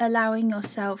it's allowing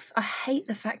yourself. I hate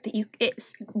the fact that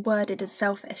it's worded as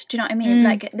selfish. Do you know what I mean?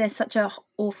 Like there's such a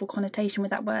awful connotation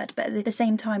with that word, but at the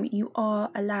same time you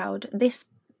are allowed this.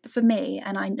 For me,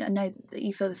 and I know that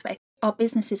you feel this way, our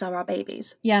businesses are our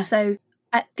babies. Yeah. So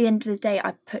at the end of the day,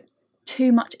 I put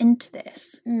too much into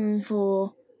this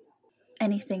for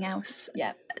anything else.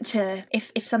 Yeah. To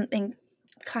if something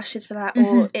clashes with that,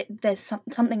 or there's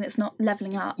something that's not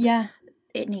leveling up. Yeah.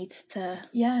 It needs to.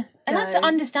 Yeah. And that's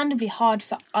understandably hard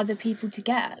for other people to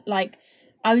get. Like,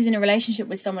 I was in a relationship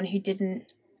with someone who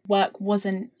work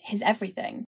wasn't his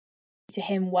everything. To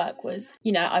him, work was,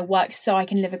 I work so I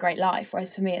can live a great life.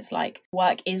 Whereas for me, it's like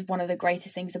work is one of the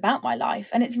greatest things about my life.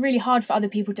 And it's really hard for other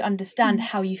people to understand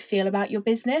how you feel about your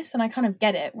business. And I kind of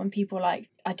get it when people are like,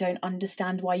 I don't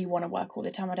understand why you want to work all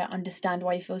the time. I don't understand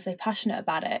why you feel so passionate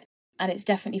about it. And it's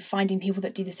definitely finding people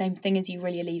that do the same thing as you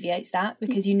really alleviates that,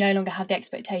 because you no longer have the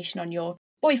expectation on your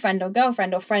boyfriend or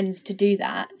girlfriend or friends to do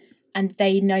that. And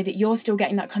they know that you're still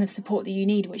getting that kind of support that you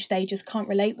need, which they just can't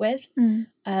relate with.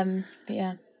 But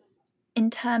yeah. In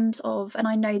terms of, and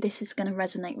I know this is going to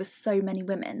resonate with so many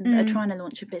women that are trying to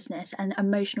launch a business, and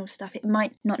emotional stuff, it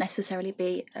might not necessarily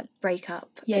be a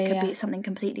breakup. It could be something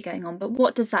completely going on. But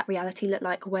what does that reality look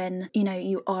like when,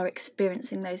 you are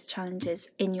experiencing those challenges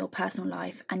in your personal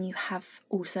life and you have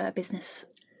also a business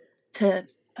to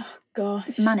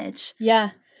manage?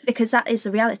 Yeah. Because that is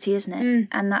the reality, isn't it?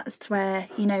 And that's where,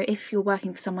 if you're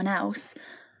working for someone else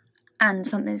and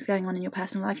something's going on in your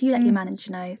personal life, you let your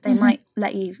manager know. They might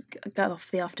let you go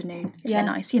off the afternoon if they're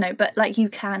nice, but like you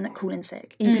can call in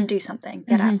sick. You can do something,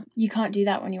 get out. You can't do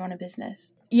that when you're on a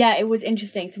business. Yeah, it was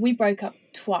interesting. So we broke up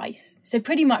twice. So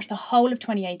pretty much the whole of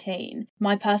 2018,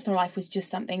 my personal life was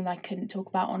just something that I couldn't talk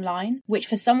about online, which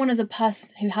for someone as a person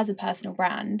who has a personal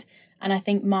brand, and I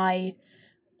think my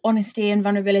honesty and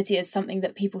vulnerability is something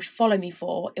that people follow me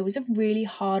for, it was a really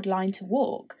hard line to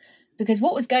walk. Because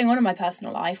what was going on in my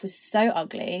personal life was so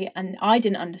ugly and I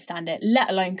didn't understand it,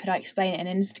 let alone could I explain it in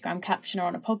an Instagram caption or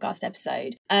on a podcast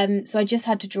episode. So I just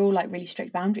had to draw like really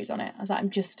strict boundaries on it. I was like,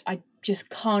 I just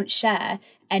can't share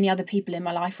any other people in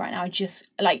my life right now. I just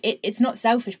like it's not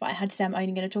selfish, but I had to say I'm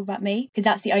only going to talk about me because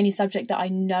that's the only subject that I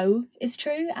know is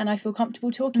true and I feel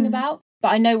comfortable talking about.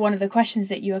 But I know one of the questions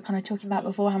that you were kind of talking about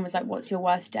beforehand was like, what's your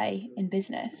worst day in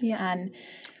business? Yeah. And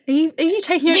Are you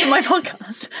taking over my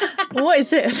podcast? What is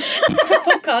this?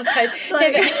 Podcast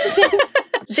host.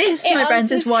 This, my friends,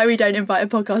 is why we don't invite a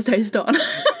podcast host on.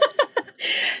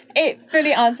 It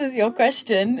fully answers your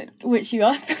question, which you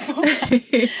asked before.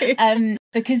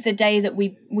 Because the day that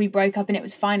we broke up and it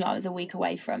was final, I was a week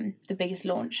away from the biggest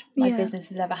launch my business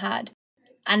has ever had.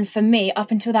 And for me, up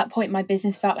until that point, my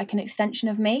business felt like an extension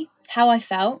of me. How I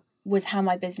felt was how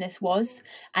my business was,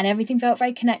 and everything felt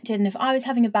very connected. And if I was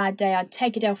having a bad day, I'd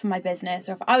take a day off from my business,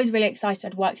 or if I was really excited,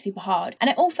 I'd work super hard, and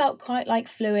it all felt quite like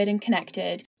fluid and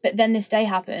connected. But then this day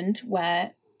happened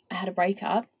where I had a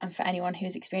breakup, and for anyone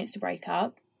who's experienced a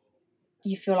breakup,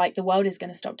 you feel like the world is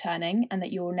going to stop turning and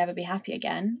that you will never be happy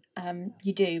again.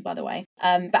 You do, by the way.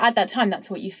 But at that time, that's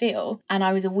what you feel. And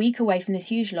I was a week away from this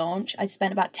huge launch. I'd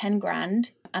spent about 10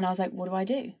 grand, and I was like, what do I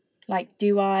do? Like,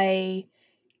 do I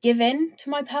give in to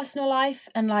my personal life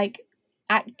and like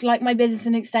act like my business is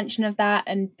an extension of that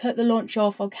and put the launch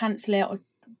off or cancel it or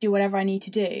do whatever I need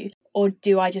to do? Or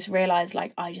do I just realise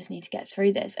like I just need to get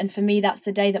through this? And for me, that's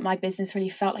the day that my business really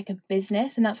felt like a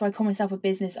business. And that's why I call myself a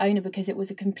business owner, because it was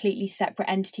a completely separate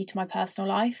entity to my personal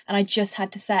life. And I just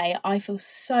had to say, I feel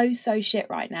so shit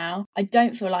right now. I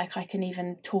don't feel like I can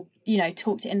even talk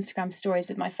to Instagram stories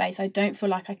with my face. I don't feel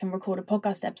like I can record a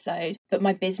podcast episode, but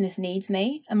my business needs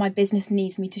me, and my business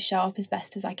needs me to show up as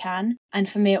best as I can. And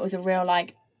for me, it was a real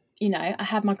like, I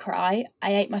had my cry,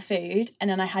 I ate my food, and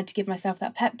then I had to give myself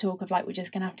that pep talk of like, we're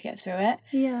just going to have to get through it.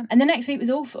 Yeah. And the next week was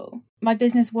awful. My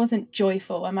business wasn't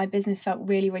joyful, and my business felt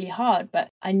really, really hard. But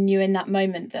I knew in that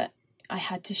moment that I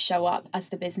had to show up as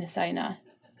the business owner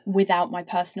without my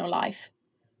personal life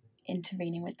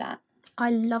intervening with that. I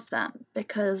love that,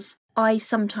 because I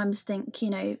sometimes think,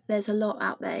 there's a lot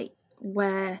out there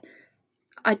where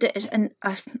I'm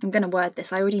going to word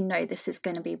this. I already know this is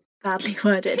going to be badly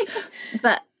worded,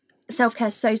 but self-care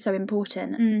is so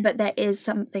important. But there is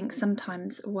something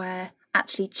sometimes where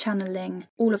actually channeling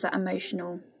all of that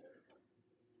emotional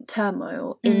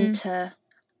turmoil into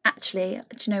actually,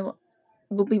 do you know what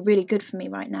will be really good for me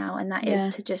right now? And that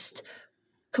is to just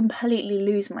completely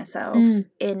lose myself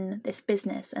in this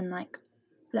business and like,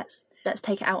 let's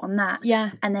take it out on that.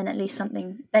 Yeah. And then at least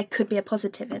there could be a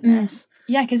positive in this.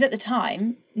 Yeah, because at the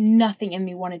time, nothing in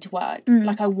me wanted to work.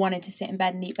 Like, I wanted to sit in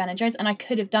bed and eat Ben & Jerry's, and I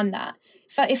could have done that.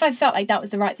 If I felt like that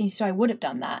was the right thing to do, I would have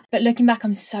done that. But looking back,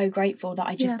 I'm so grateful that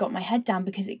I just got my head down,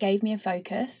 because it gave me a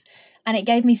focus, and it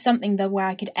gave me something where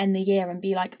I could end the year and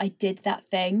be like, I did that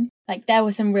thing. Like, there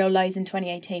were some real lows in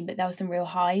 2018, but there were some real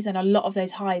highs, and a lot of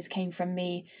those highs came from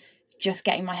me just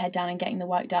getting my head down and getting the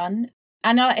work done.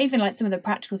 And even like some of the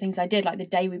practical things I did, like the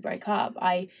day we broke up,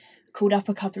 I called up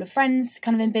a couple of friends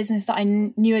kind of in business that I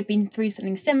knew had been through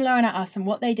something similar, and I asked them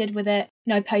what they did with it.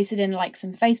 I posted in like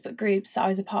some Facebook groups that I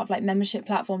was a part of, like membership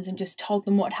platforms, and just told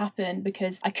them what had happened,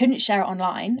 because I couldn't share it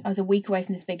online. I was a week away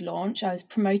from this big launch. I was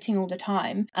promoting all the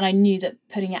time, and I knew that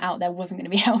putting it out there wasn't going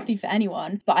to be healthy for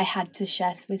anyone, but I had to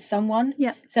share with someone.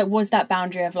 Yeah. So it was that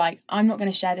boundary of like, I'm not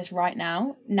going to share this right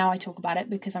now. Now I talk about it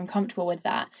because I'm comfortable with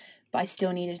that, but I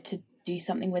still needed to do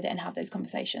something with it and have those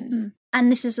conversations.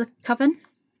 And this is a coven?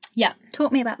 Yeah.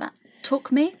 Talk me about that. Talk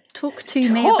to me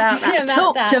about that.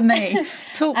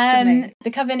 Talk to me.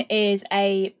 The Coven is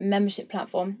a membership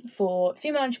platform for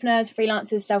female entrepreneurs,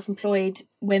 freelancers, self-employed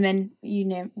women,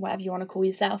 whatever you want to call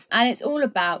yourself. And it's all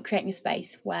about creating a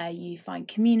space where you find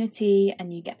community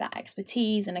and you get that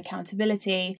expertise and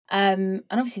accountability. And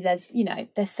obviously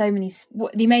there's so many,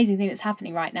 the amazing thing that's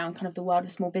happening right now in kind of the world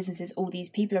of small businesses, all these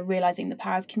people are realising the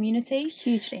power of community.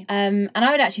 Hugely. And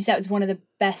I would actually say it was one of the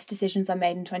best decisions I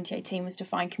made in 2018 was to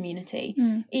find community.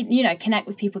 Connect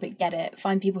with people that get it,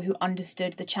 find people who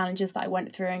understood the challenges that I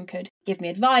went through and could give me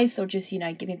advice, or just,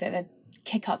 give me a bit of a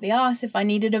kick up the arse if I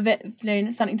needed a bit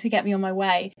of something to get me on my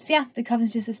way. So yeah, the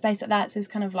Coven's just a space like that. So it's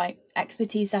kind of like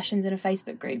expertise sessions in a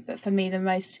Facebook group. But for me, the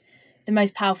most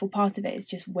powerful part of it is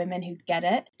just women who get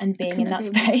it and being in that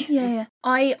space. Yeah.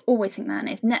 I always think that, and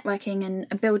it's networking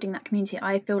and building that community.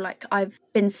 I feel like I've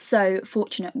been so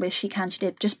fortunate with She Can, She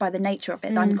Did, just by the nature of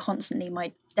it. I'm constantly,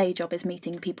 my day job is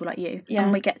meeting people like you,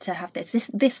 and we get to have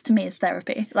this to me is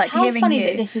therapy. Like, how hearing funny you,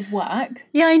 that this is work.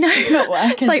 Yeah, I know. It's not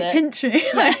work. It's like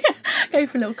Pinterest. Like, go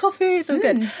for a little coffee. It's all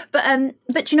good. But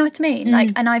do you know what I mean?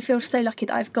 Like, and I feel so lucky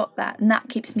that I've got that, and that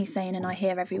keeps me sane. And I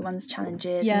hear everyone's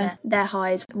challenges and their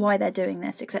highs, why they're doing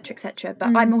this, etc., etc.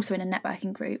 But I'm also in a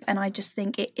networking group, and I just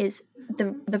think it is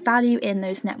the value in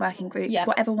those networking groups,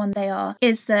 whatever one they are,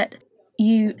 is that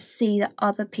you see that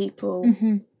other people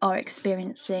are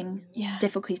experiencing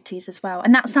difficulties as well.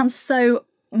 And that sounds so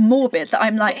morbid that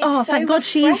I'm like, thank God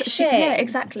she's... Yeah,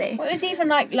 exactly. Well, it was even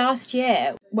like last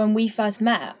year when we first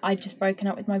met, I'd just broken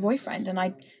up with my boyfriend, and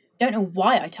I don't know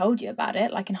why I told you about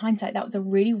it. Like, in hindsight, that was a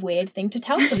really weird thing to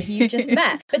tell somebody who you just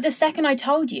met. But the second I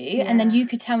told you, and then you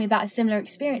could tell me about a similar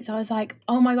experience, I was like,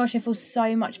 oh my gosh, I feel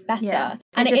so much better. Yeah.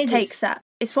 And it just takes that.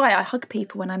 It's why I hug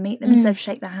people when I meet them instead of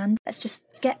shake their hand. Let's just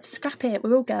get scrappy it.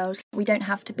 We're all girls. We don't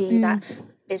have to be that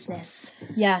business.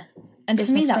 Yeah. And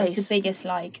for me, that was the biggest,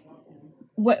 like,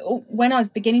 when I was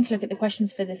beginning to look at the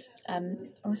questions for this, I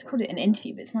was called it an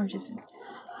interview, but it's more just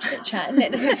chit chat, and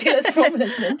it doesn't feel as formal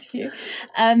as an interview.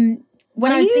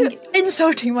 When I was thinking,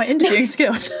 insulting my interviewing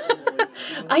skills.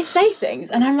 I say things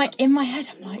and I'm like, in my head,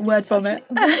 I'm like, word vomit.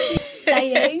 What are you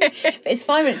saying? But it's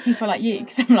fine when it's people like you,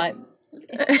 because I'm like,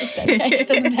 it's okay, it just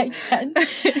doesn't take offense.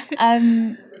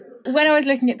 When I was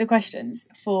looking at the questions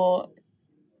for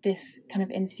this kind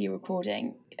of interview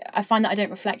recording, I find that I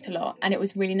don't reflect a lot, and it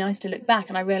was really nice to look back,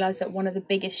 and I realised that one of the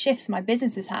biggest shifts my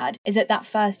business has had is that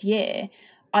first year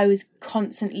I was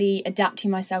constantly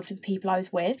adapting myself to the people I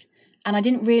was with, and I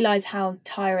didn't realise how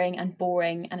tiring and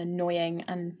boring and annoying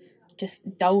and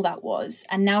just dull that was.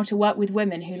 And now to work with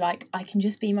women who like, I can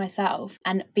just be myself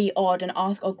and be odd and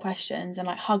ask odd questions and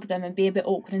like hug them and be a bit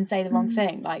awkward and say the wrong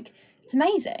thing, like, it's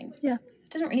amazing. Yeah.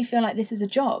 It doesn't really feel like this is a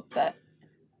job, but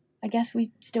I guess we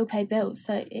still pay bills,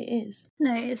 so it is.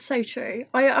 No, it's so true.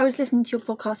 I was listening to your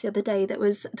podcast the other day that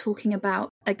was talking about,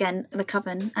 again, the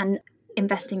Coven and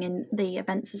investing in the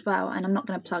events as well, and I'm not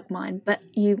going to plug mine, but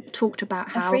you talked about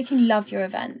how... I freaking love your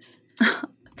events.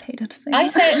 I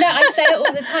say it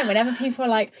all the time whenever people are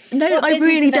like, no, I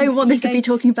really don't want this to be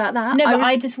talking about that. No, but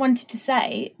I just wanted to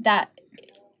say that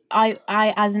I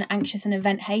as an anxious and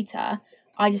event hater,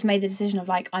 I just made the decision of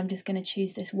like, I'm just going to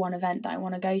choose this one event that I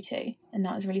want to go to, and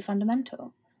that was really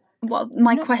fundamental. Well,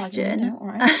 my question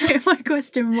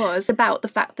was about the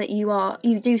fact that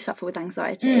you do suffer with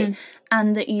anxiety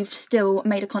and that you've still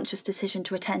made a conscious decision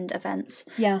to attend events.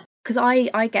 Yeah. Because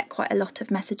I get quite a lot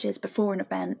of messages before an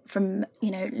event from,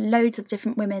 loads of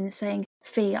different women saying,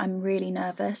 Fee, I'm really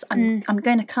nervous. I'm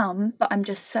going to come, but I'm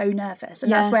just so nervous.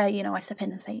 And that's where, I step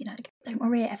in and say, don't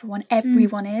worry,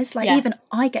 everyone is. Like, even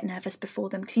I get nervous before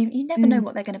them, because you never know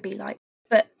what they're going to be like.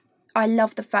 But I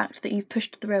love the fact that you've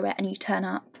pushed through it and you turn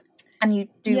up and you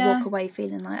do walk away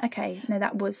feeling like, okay, no,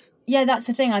 that was... Yeah, that's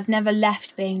the thing. I've never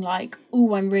left being like,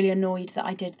 oh, I'm really annoyed that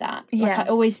I did that. Like, I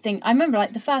always think... I remember,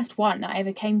 like, the first one that I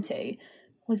ever came to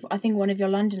was, I think, one of your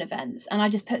London events. And I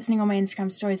just put something on my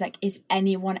Instagram stories like, is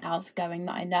anyone else going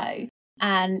that I know?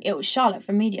 And it was Charlotte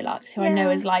from Media Lux, who I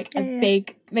know is, like, a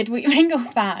big Midweek Mingle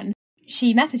fan.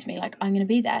 She messaged me, like, I'm going to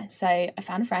be there. So I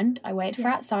found a friend. I waited for her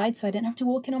outside so I didn't have to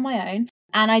walk in on my own.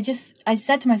 And I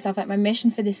said to myself, like, my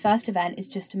mission for this first event is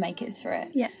just to make it through it.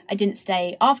 Yeah. I didn't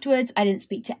stay afterwards. I didn't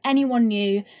speak to anyone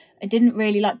new. I didn't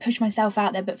really, like, push myself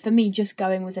out there. But for me, just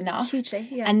going was enough. Hugely,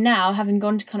 yeah. And now, having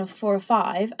gone to kind of 4 or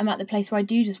 5, I'm at the place where I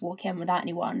do just walk in without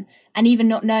anyone. And even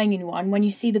not knowing anyone, when you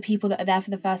see the people that are there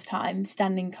for the first time,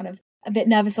 standing kind of a bit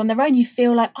nervous on their own, you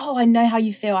feel like, oh, I know how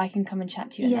you feel. I can come and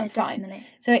chat to you, and that's definitely fine.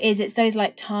 So it's those,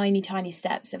 like, tiny, tiny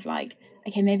steps of, like,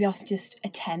 okay, maybe I'll just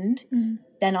attend.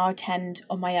 Then I'll attend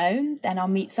on my own, then I'll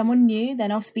meet someone new,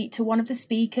 then I'll speak to one of the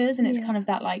speakers, and it's kind of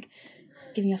that, like,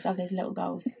 giving yourself those little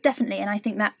goals. Definitely, and I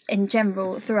think that in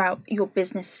general, throughout your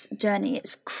business journey,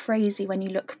 it's crazy when you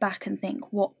look back and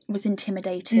think what was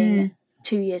intimidating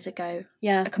 2 years ago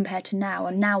compared to now,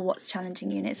 and now what's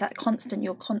challenging you, and it's that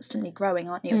you're constantly growing,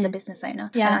 aren't you, as a business owner?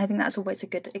 Yeah. And I think that's always a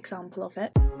good example of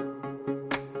it.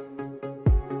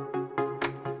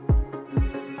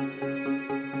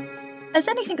 Has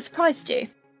anything surprised you?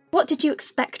 What did you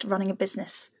expect running a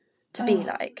business to be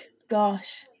like?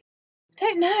 Gosh.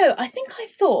 Don't know. I think I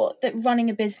thought that running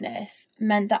a business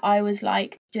meant that I was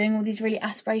like doing all these really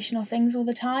aspirational things all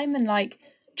the time and like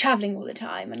traveling all the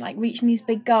time and like reaching these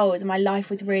big goals, and my life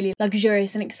was really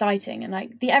luxurious and exciting. And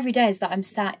like the everyday is that I'm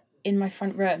sat in my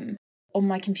front room on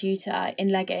my computer in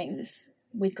leggings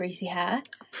with greasy hair.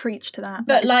 Preach to that.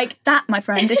 But like that, my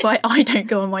friend, is why I don't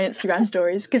go on my Instagram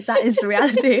stories, because that is the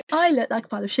reality. I look like a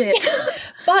pile of shit.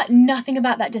 But nothing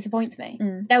about that disappoints me.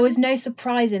 There was no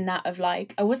surprise in that of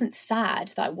like, I wasn't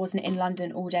sad that I wasn't in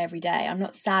London all day every day. I'm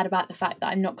not sad about the fact that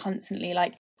I'm not constantly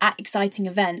like at exciting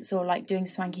events or like doing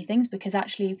swanky things, because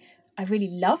actually I really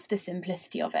love the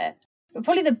simplicity of it. But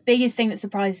probably the biggest thing that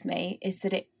surprised me is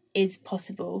that it is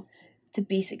possible to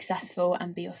be successful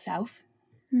and be yourself.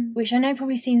 Which I know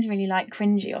probably seems really like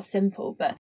cringy or simple,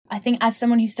 but I think as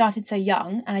someone who started so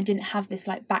young and I didn't have this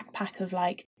like backpack of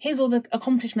like, here's all the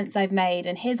accomplishments I've made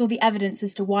and here's all the evidence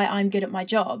as to why I'm good at my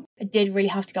job, I did really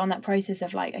have to go on that process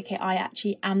of like, okay, I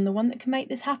actually am the one that can make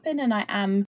this happen, and I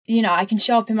am, I can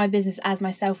show up in my business as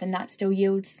myself and that still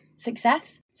yields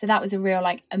success. So that was a real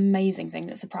like amazing thing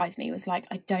that surprised me, was like,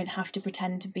 I don't have to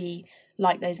pretend to be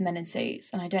like those men in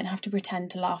suits, and I don't have to pretend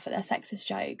to laugh at their sexist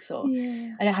jokes, or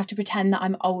I don't have to pretend that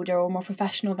I'm older or more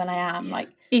professional than I am. Like,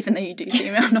 even though you do see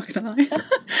me, I'm not gonna lie.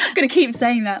 I'm gonna keep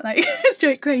saying that, like, it's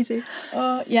straight crazy.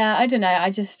 Oh yeah, I don't know.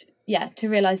 I just to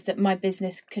realise that my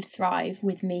business could thrive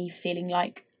with me feeling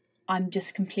like I'm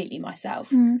just completely myself.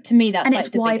 To me, that's and like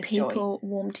it's the why biggest joy. people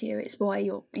warm to you. It's why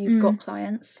you've got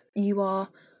clients. You are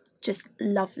just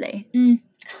lovely.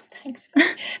 Thanks. But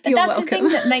You're that's welcome. the thing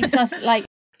that makes us, like,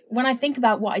 when I think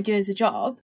about what I do as a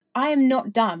job, I am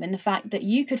not dumb in the fact that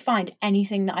you could find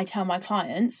anything that I tell my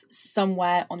clients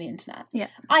somewhere on the internet. Yeah.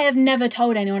 I have never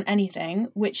told anyone anything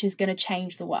which is going to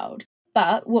change the world.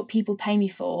 But what people pay me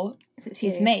for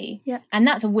is me. Yeah. And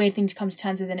that's a weird thing to come to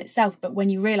terms with in itself. But when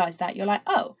you realise that, you're like,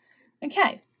 oh,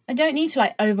 okay. I don't need to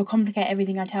like overcomplicate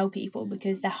everything I tell people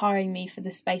because they're hiring me for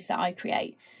the space that I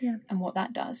create and what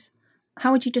that does.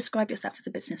 How would you describe yourself as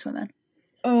a businesswoman?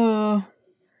 Oh,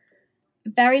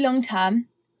 very long term,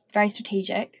 very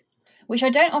strategic, which I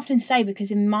don't often say because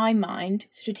in my mind,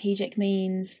 strategic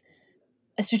means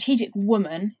a strategic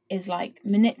woman is like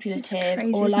manipulative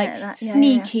crazy, or like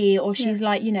sneaky or she's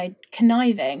like, you know,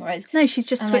 conniving. Whereas no, she's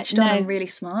just switched on and really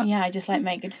smart. Yeah, I just like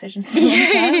make good decisions.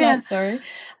 That's sorry.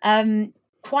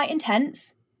 Quite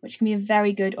intense, which can be a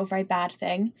very good or very bad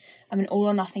thing. I'm an all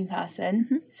or nothing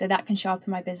person, so that can show up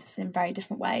in my business in very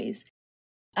different ways.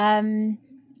 And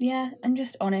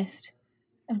just honest.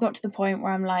 I've got to the point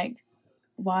where I'm like,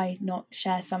 why not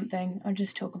share something or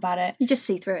just talk about it? You just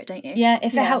see through it, don't you? Yeah,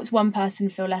 if it helps one person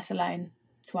feel less alone,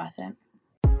 it's worth it.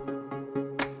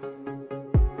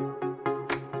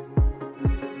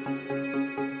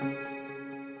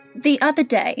 The other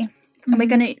day, and we're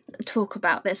going to talk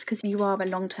about this because you are a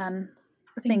long-term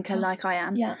thinker like I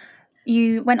am. Yeah.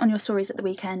 You went on your stories at the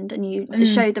weekend and you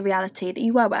showed the reality that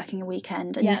you were working a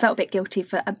weekend and you felt a bit guilty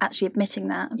for actually admitting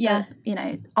that. Yeah. But, you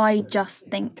know, I just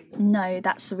think, no,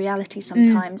 that's the reality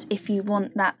sometimes. If you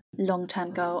want that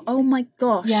long-term goal, oh my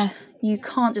gosh, you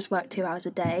can't just work 2 hours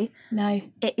a day. No.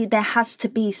 There has to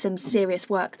be some serious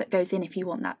work that goes in if you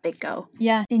want that big goal.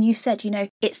 Yeah. And you said, you know,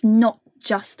 it's not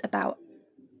just about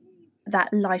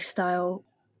that lifestyle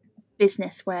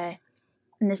business where,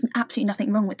 and there's absolutely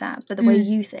nothing wrong with that, but the way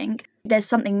you think, there's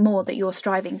something more that you're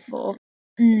striving for.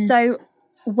 So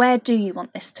where do you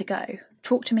want this to go?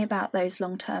 Talk to me about those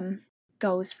long-term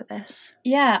goals for this.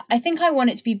 Yeah, I think I want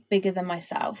it to be bigger than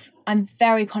myself. I'm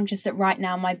very conscious that right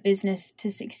now my business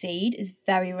to succeed is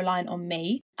very reliant on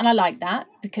me. And I like that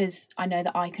because I know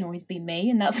that I can always be me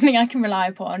and that's something I can rely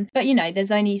upon. But, you know,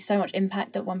 there's only so much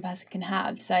impact that one person can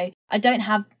have. So I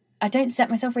don't set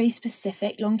myself really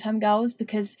specific long-term goals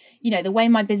because, you know, the way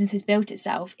my business has built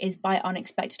itself is by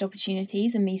unexpected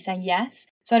opportunities and me saying yes.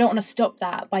 So I don't want to stop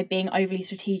that by being overly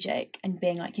strategic and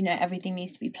being like, you know, everything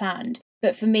needs to be planned.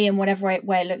 But for me, in whatever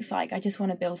way it looks like, I just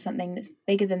want to build something that's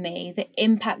bigger than me, that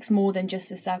impacts more than just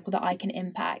the circle that I can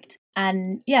impact.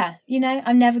 And yeah, you know,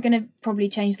 I'm never going to probably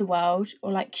change the world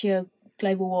or like cure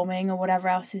global warming or whatever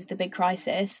else is the big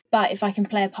crisis. But if I can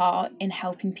play a part in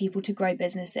helping people to grow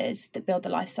businesses that build the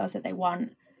lifestyles that they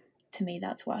want, to me,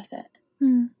 that's worth it.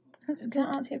 Does that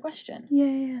answer your question?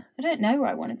 Yeah. I don't know where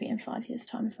I want to be in 5 years'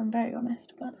 time, if I'm very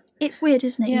honest. But it's weird,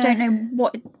 isn't it? Yeah. You don't know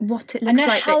what it looks like. I know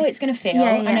how it's going to feel.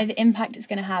 Yeah. I know the impact it's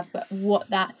going to have, but what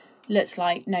that looks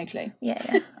like, no clue.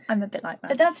 Yeah. I'm a bit like that.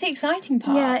 But that's the exciting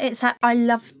part. Yeah,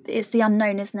 it's the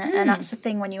unknown, isn't it? And that's the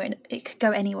thing when you're in, it could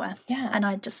go anywhere. Yeah. And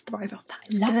I just thrive off that.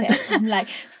 It's Love good. it. I'm like,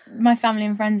 my family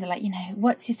and friends are like, you know,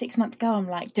 what's your 6-month goal? I'm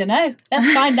like, dunno.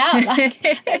 Let's find out. Like,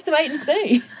 we have to wait and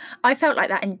see. I felt like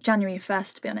that in January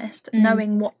 1st, to be honest,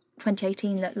 knowing what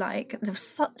 2018 looked like.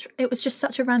 It was just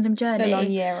such a random journey. Full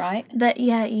on year, right? That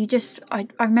I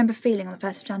remember feeling on the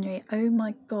 1st of January, oh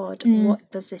my God, what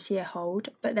does this year hold?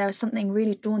 But there was something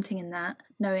really daunting in that,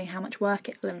 knowing how much work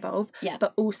it will involve. Yeah.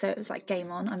 But also it was like,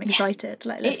 game on, I'm excited.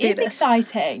 Like, let's do this. It is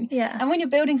exciting. Yeah. And when you're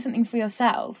building something for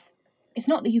yourself, it's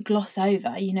not that you gloss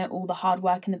over, you know, all the hard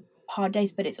work and the hard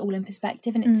days, but it's all in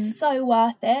perspective and it's so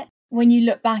worth it. When you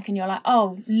look back and you're like,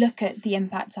 oh, look at the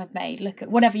impact I've made, look at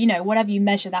whatever you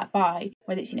measure that by,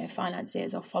 whether it's, you know,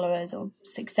 finances or followers or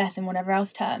success in whatever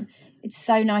else term, it's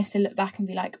so nice to look back and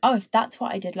be like, oh, if that's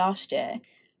what I did last year,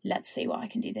 let's see what I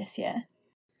can do this year.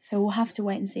 So we'll have to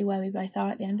wait and see where we both are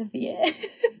at the end of the year. ...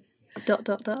 No.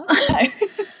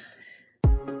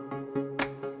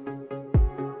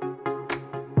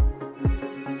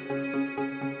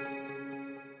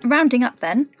 Rounding up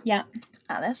then. Yeah.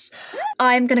 Alice.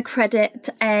 I'm going to credit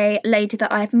a lady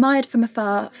that I've admired from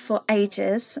afar for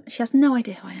ages. She has no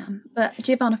idea who I am, but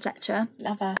Giovanna Fletcher.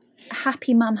 Love her.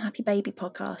 Happy Mum, Happy Baby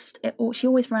podcast. She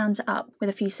always rounds it up with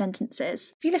a few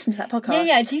sentences. If you listen to that podcast...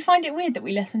 Yeah. Do you find it weird that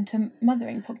we listen to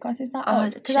mothering podcasts? Is that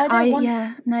odd? Because I don't want...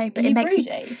 Yeah, no, but it makes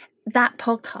me... That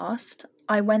podcast,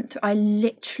 I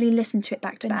literally listened to it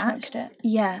back to back. Watched it.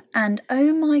 Yeah, and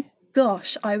oh my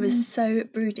gosh, I was so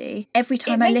broody. Every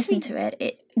time I listen to it,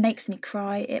 it makes me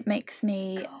cry. It makes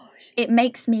me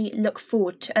look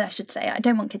forward to, I should say, I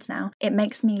don't want kids now. It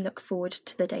makes me look forward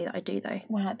to the day that I do, though.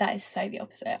 Wow, that is so the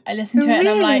opposite. I listen to it and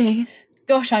I'm like,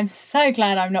 gosh, I'm so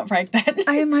glad I'm not pregnant.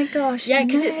 Oh my gosh. Yeah,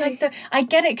 because no. it's like I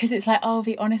get it, because it's like, oh, I'll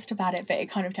be honest about it, but it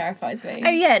kind of terrifies me. Oh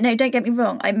yeah, no, don't get me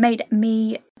wrong. It made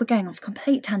me, we're going off a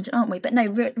complete tangent, aren't we? But no,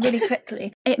 really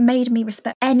quickly, it made me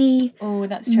respect any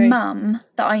that's true. mum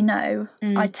that I know.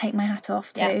 I'd take my hat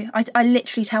off to. Yeah. I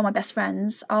literally tell my best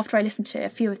friends, after I listened to a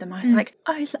few of them, I was like,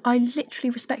 I literally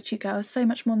respect you girls so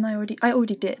much more than I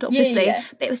already did, obviously. Yeah.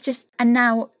 But it was just, and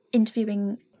now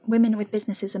interviewing women with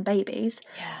businesses and babies.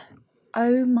 Yeah.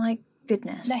 Oh my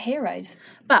goodness. They're heroes.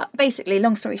 But basically,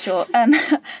 long story short,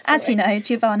 as you know,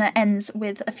 Giovanna ends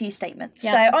with a few statements.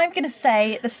 Yeah. So I'm going to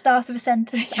say the start of a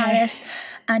sentence, Alice,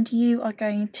 and you are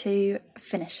going to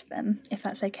finish them, if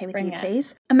that's okay with you,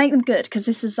 please. And make them good, because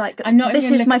this is like, I'm not this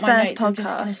even is my look at first notes, podcast. I'm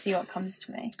just going to see what comes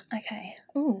to me. Okay.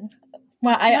 Ooh.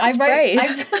 Well, I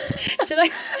wrote... should I?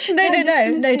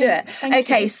 No, do it. Thank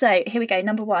okay, you. so here we go.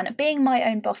 Number 1, being my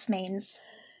own boss means...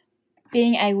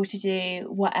 Being able to do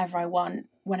whatever I want,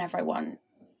 whenever I want,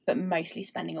 but mostly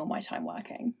spending all my time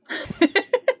working.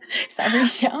 Is that a really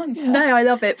shit answer? No, I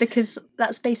love it, because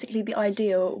that's basically the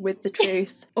ideal with the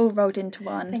truth all rolled into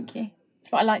one. Thank you.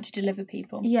 It's what I like to deliver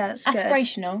people. Yeah, that's good.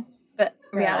 Aspirational. But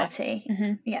reality.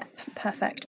 Mm-hmm. Yeah,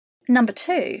 perfect. Number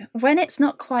 2, when it's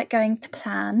not quite going to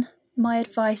plan, my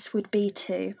advice would be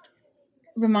to...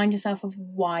 Remind yourself of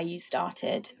why you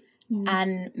started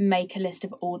and make a list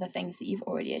of all the things that you've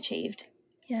already achieved.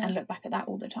 Yeah. And look back at that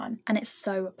all the time. And it's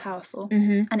so powerful.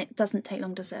 Mm-hmm. And it doesn't take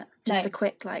long, does it? Just No. a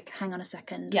quick, like, hang on a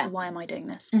second. Yeah. Why am I doing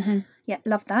this? Mm-hmm. Yeah,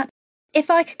 love that. If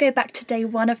I could go back to day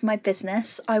 1 of my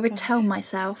business, I would tell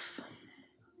myself...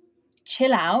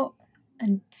 Chill out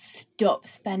and stop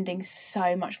spending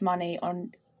so much money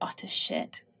on utter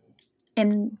shit.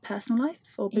 In personal life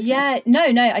or business? Yeah, no,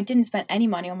 I didn't spend any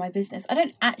money on my business. I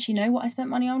don't actually know what I spent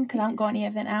money on, because I haven't got any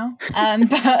of it now.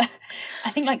 But I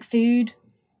think like food,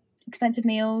 expensive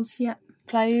meals,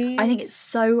 clothes. I think it's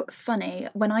so funny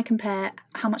when I compare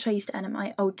how much I used to earn at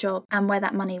my old job and where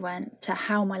that money went to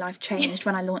how my life changed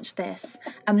when I launched this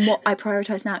and what I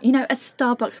prioritise now. You know, a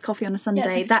Starbucks coffee on a Sunday,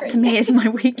 like a that treat. to me is my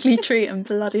weekly treat, and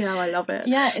bloody hell, I love it.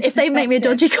 Yeah, it's if they make me a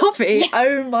dodgy coffee,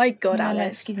 oh my God, No, Alice.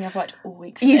 excuse me, I've worked all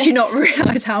week for You this. do not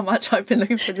realise how much I've been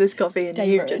looking for this coffee and Day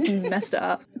you've ruined. just messed it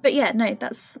up. But yeah, no,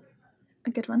 that's a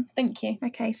good one. Thank you.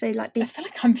 Okay, so like I feel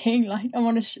like I'm being like, I'm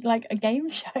on a game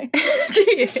show. do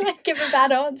you? Like, give a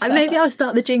bad answer. Maybe I'll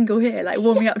start the jingle here, like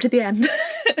warm me up to the end.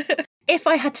 If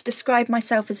I had to describe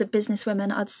myself as a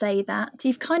businesswoman, I'd say that.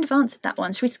 You've kind of answered that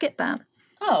one. Should we skip that?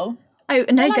 Oh. Oh,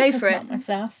 no, I like go talking for it. about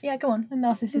myself. Yeah, go on. A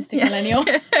narcissistic millennial.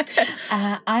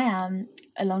 I am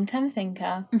a long-term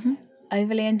thinker,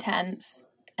 overly intense,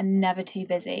 and never too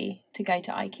busy to go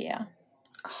to IKEA.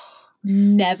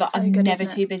 Never. so I'm good, never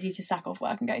isn't too it? busy to sack off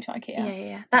work and go to IKEA.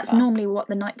 Yeah. That's normally what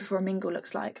the night before a mingle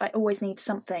looks like. I always need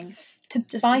something. To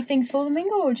buy things for the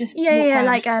mingle, or just walk Yeah, around?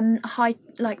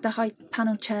 like the high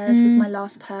panel chairs was my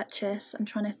last purchase. I'm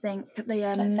trying to think. The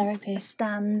like therapy.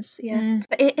 stands,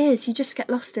 But it is, you just get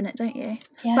lost in it, don't you?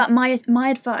 Yeah. But my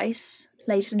advice,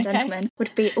 ladies and gentlemen,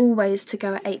 would be always to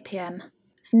go at 8 p.m.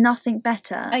 There's nothing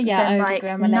better I than would like agree.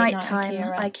 I'm a late night nighttime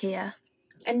IKEA. IKEA.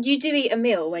 And you do eat a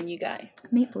meal when you go?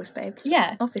 Meatballs, babes.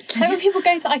 Yeah. Obviously. So when people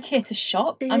go to IKEA to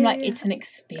shop, I'm like, Yeah. it's an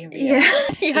experience.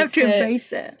 Yeah, you have It's to a-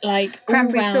 embrace it. Like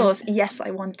Cranberry all-round- sauce, yes,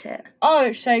 I want it. Oh,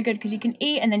 it's so good because you can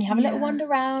eat and then you have a little Yeah. wander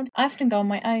around. I often go on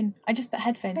my own. I just put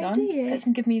headphones Oh, on, do you? put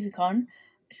some good music on.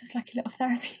 It's just like a little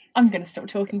therapy. I'm going to stop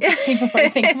talking because people probably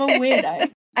think I'm a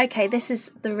weirdo. Okay, this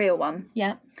is the real one.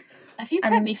 Yeah. Have you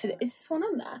prepped me for this? Is this one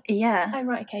on there? Yeah. Oh,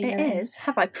 right, okay. It yeah, is.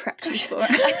 Have I prepped you for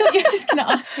it? I thought you were just going to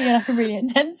ask me like a really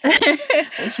intense one,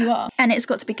 which you are. And it's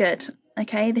got to be good.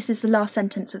 Okay, this is the last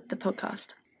sentence of the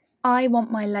podcast. I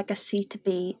want my legacy to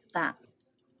be that.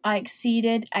 I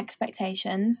exceeded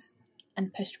expectations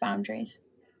and pushed boundaries.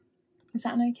 Is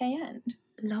that an okay end?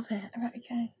 Love it. All right,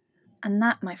 okay. And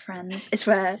that, my friends, is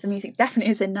where the music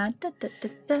definitely is in now. Da, da, da,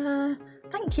 da.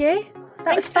 Thank you.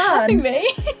 That was Thanks for having fun. me.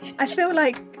 I feel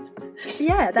like,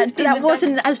 yeah, It's been that the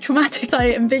wasn't best. as traumatic as I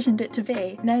envisioned it to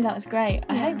be. No, that was great.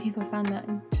 I Yeah. hope people found that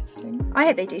interesting. I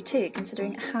hope they do too,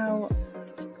 considering how...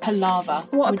 Palaver.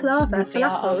 What a would- palaver. would be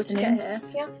our Falafel to get afternoon.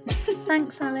 here. Yeah.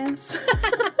 Thanks, Alice.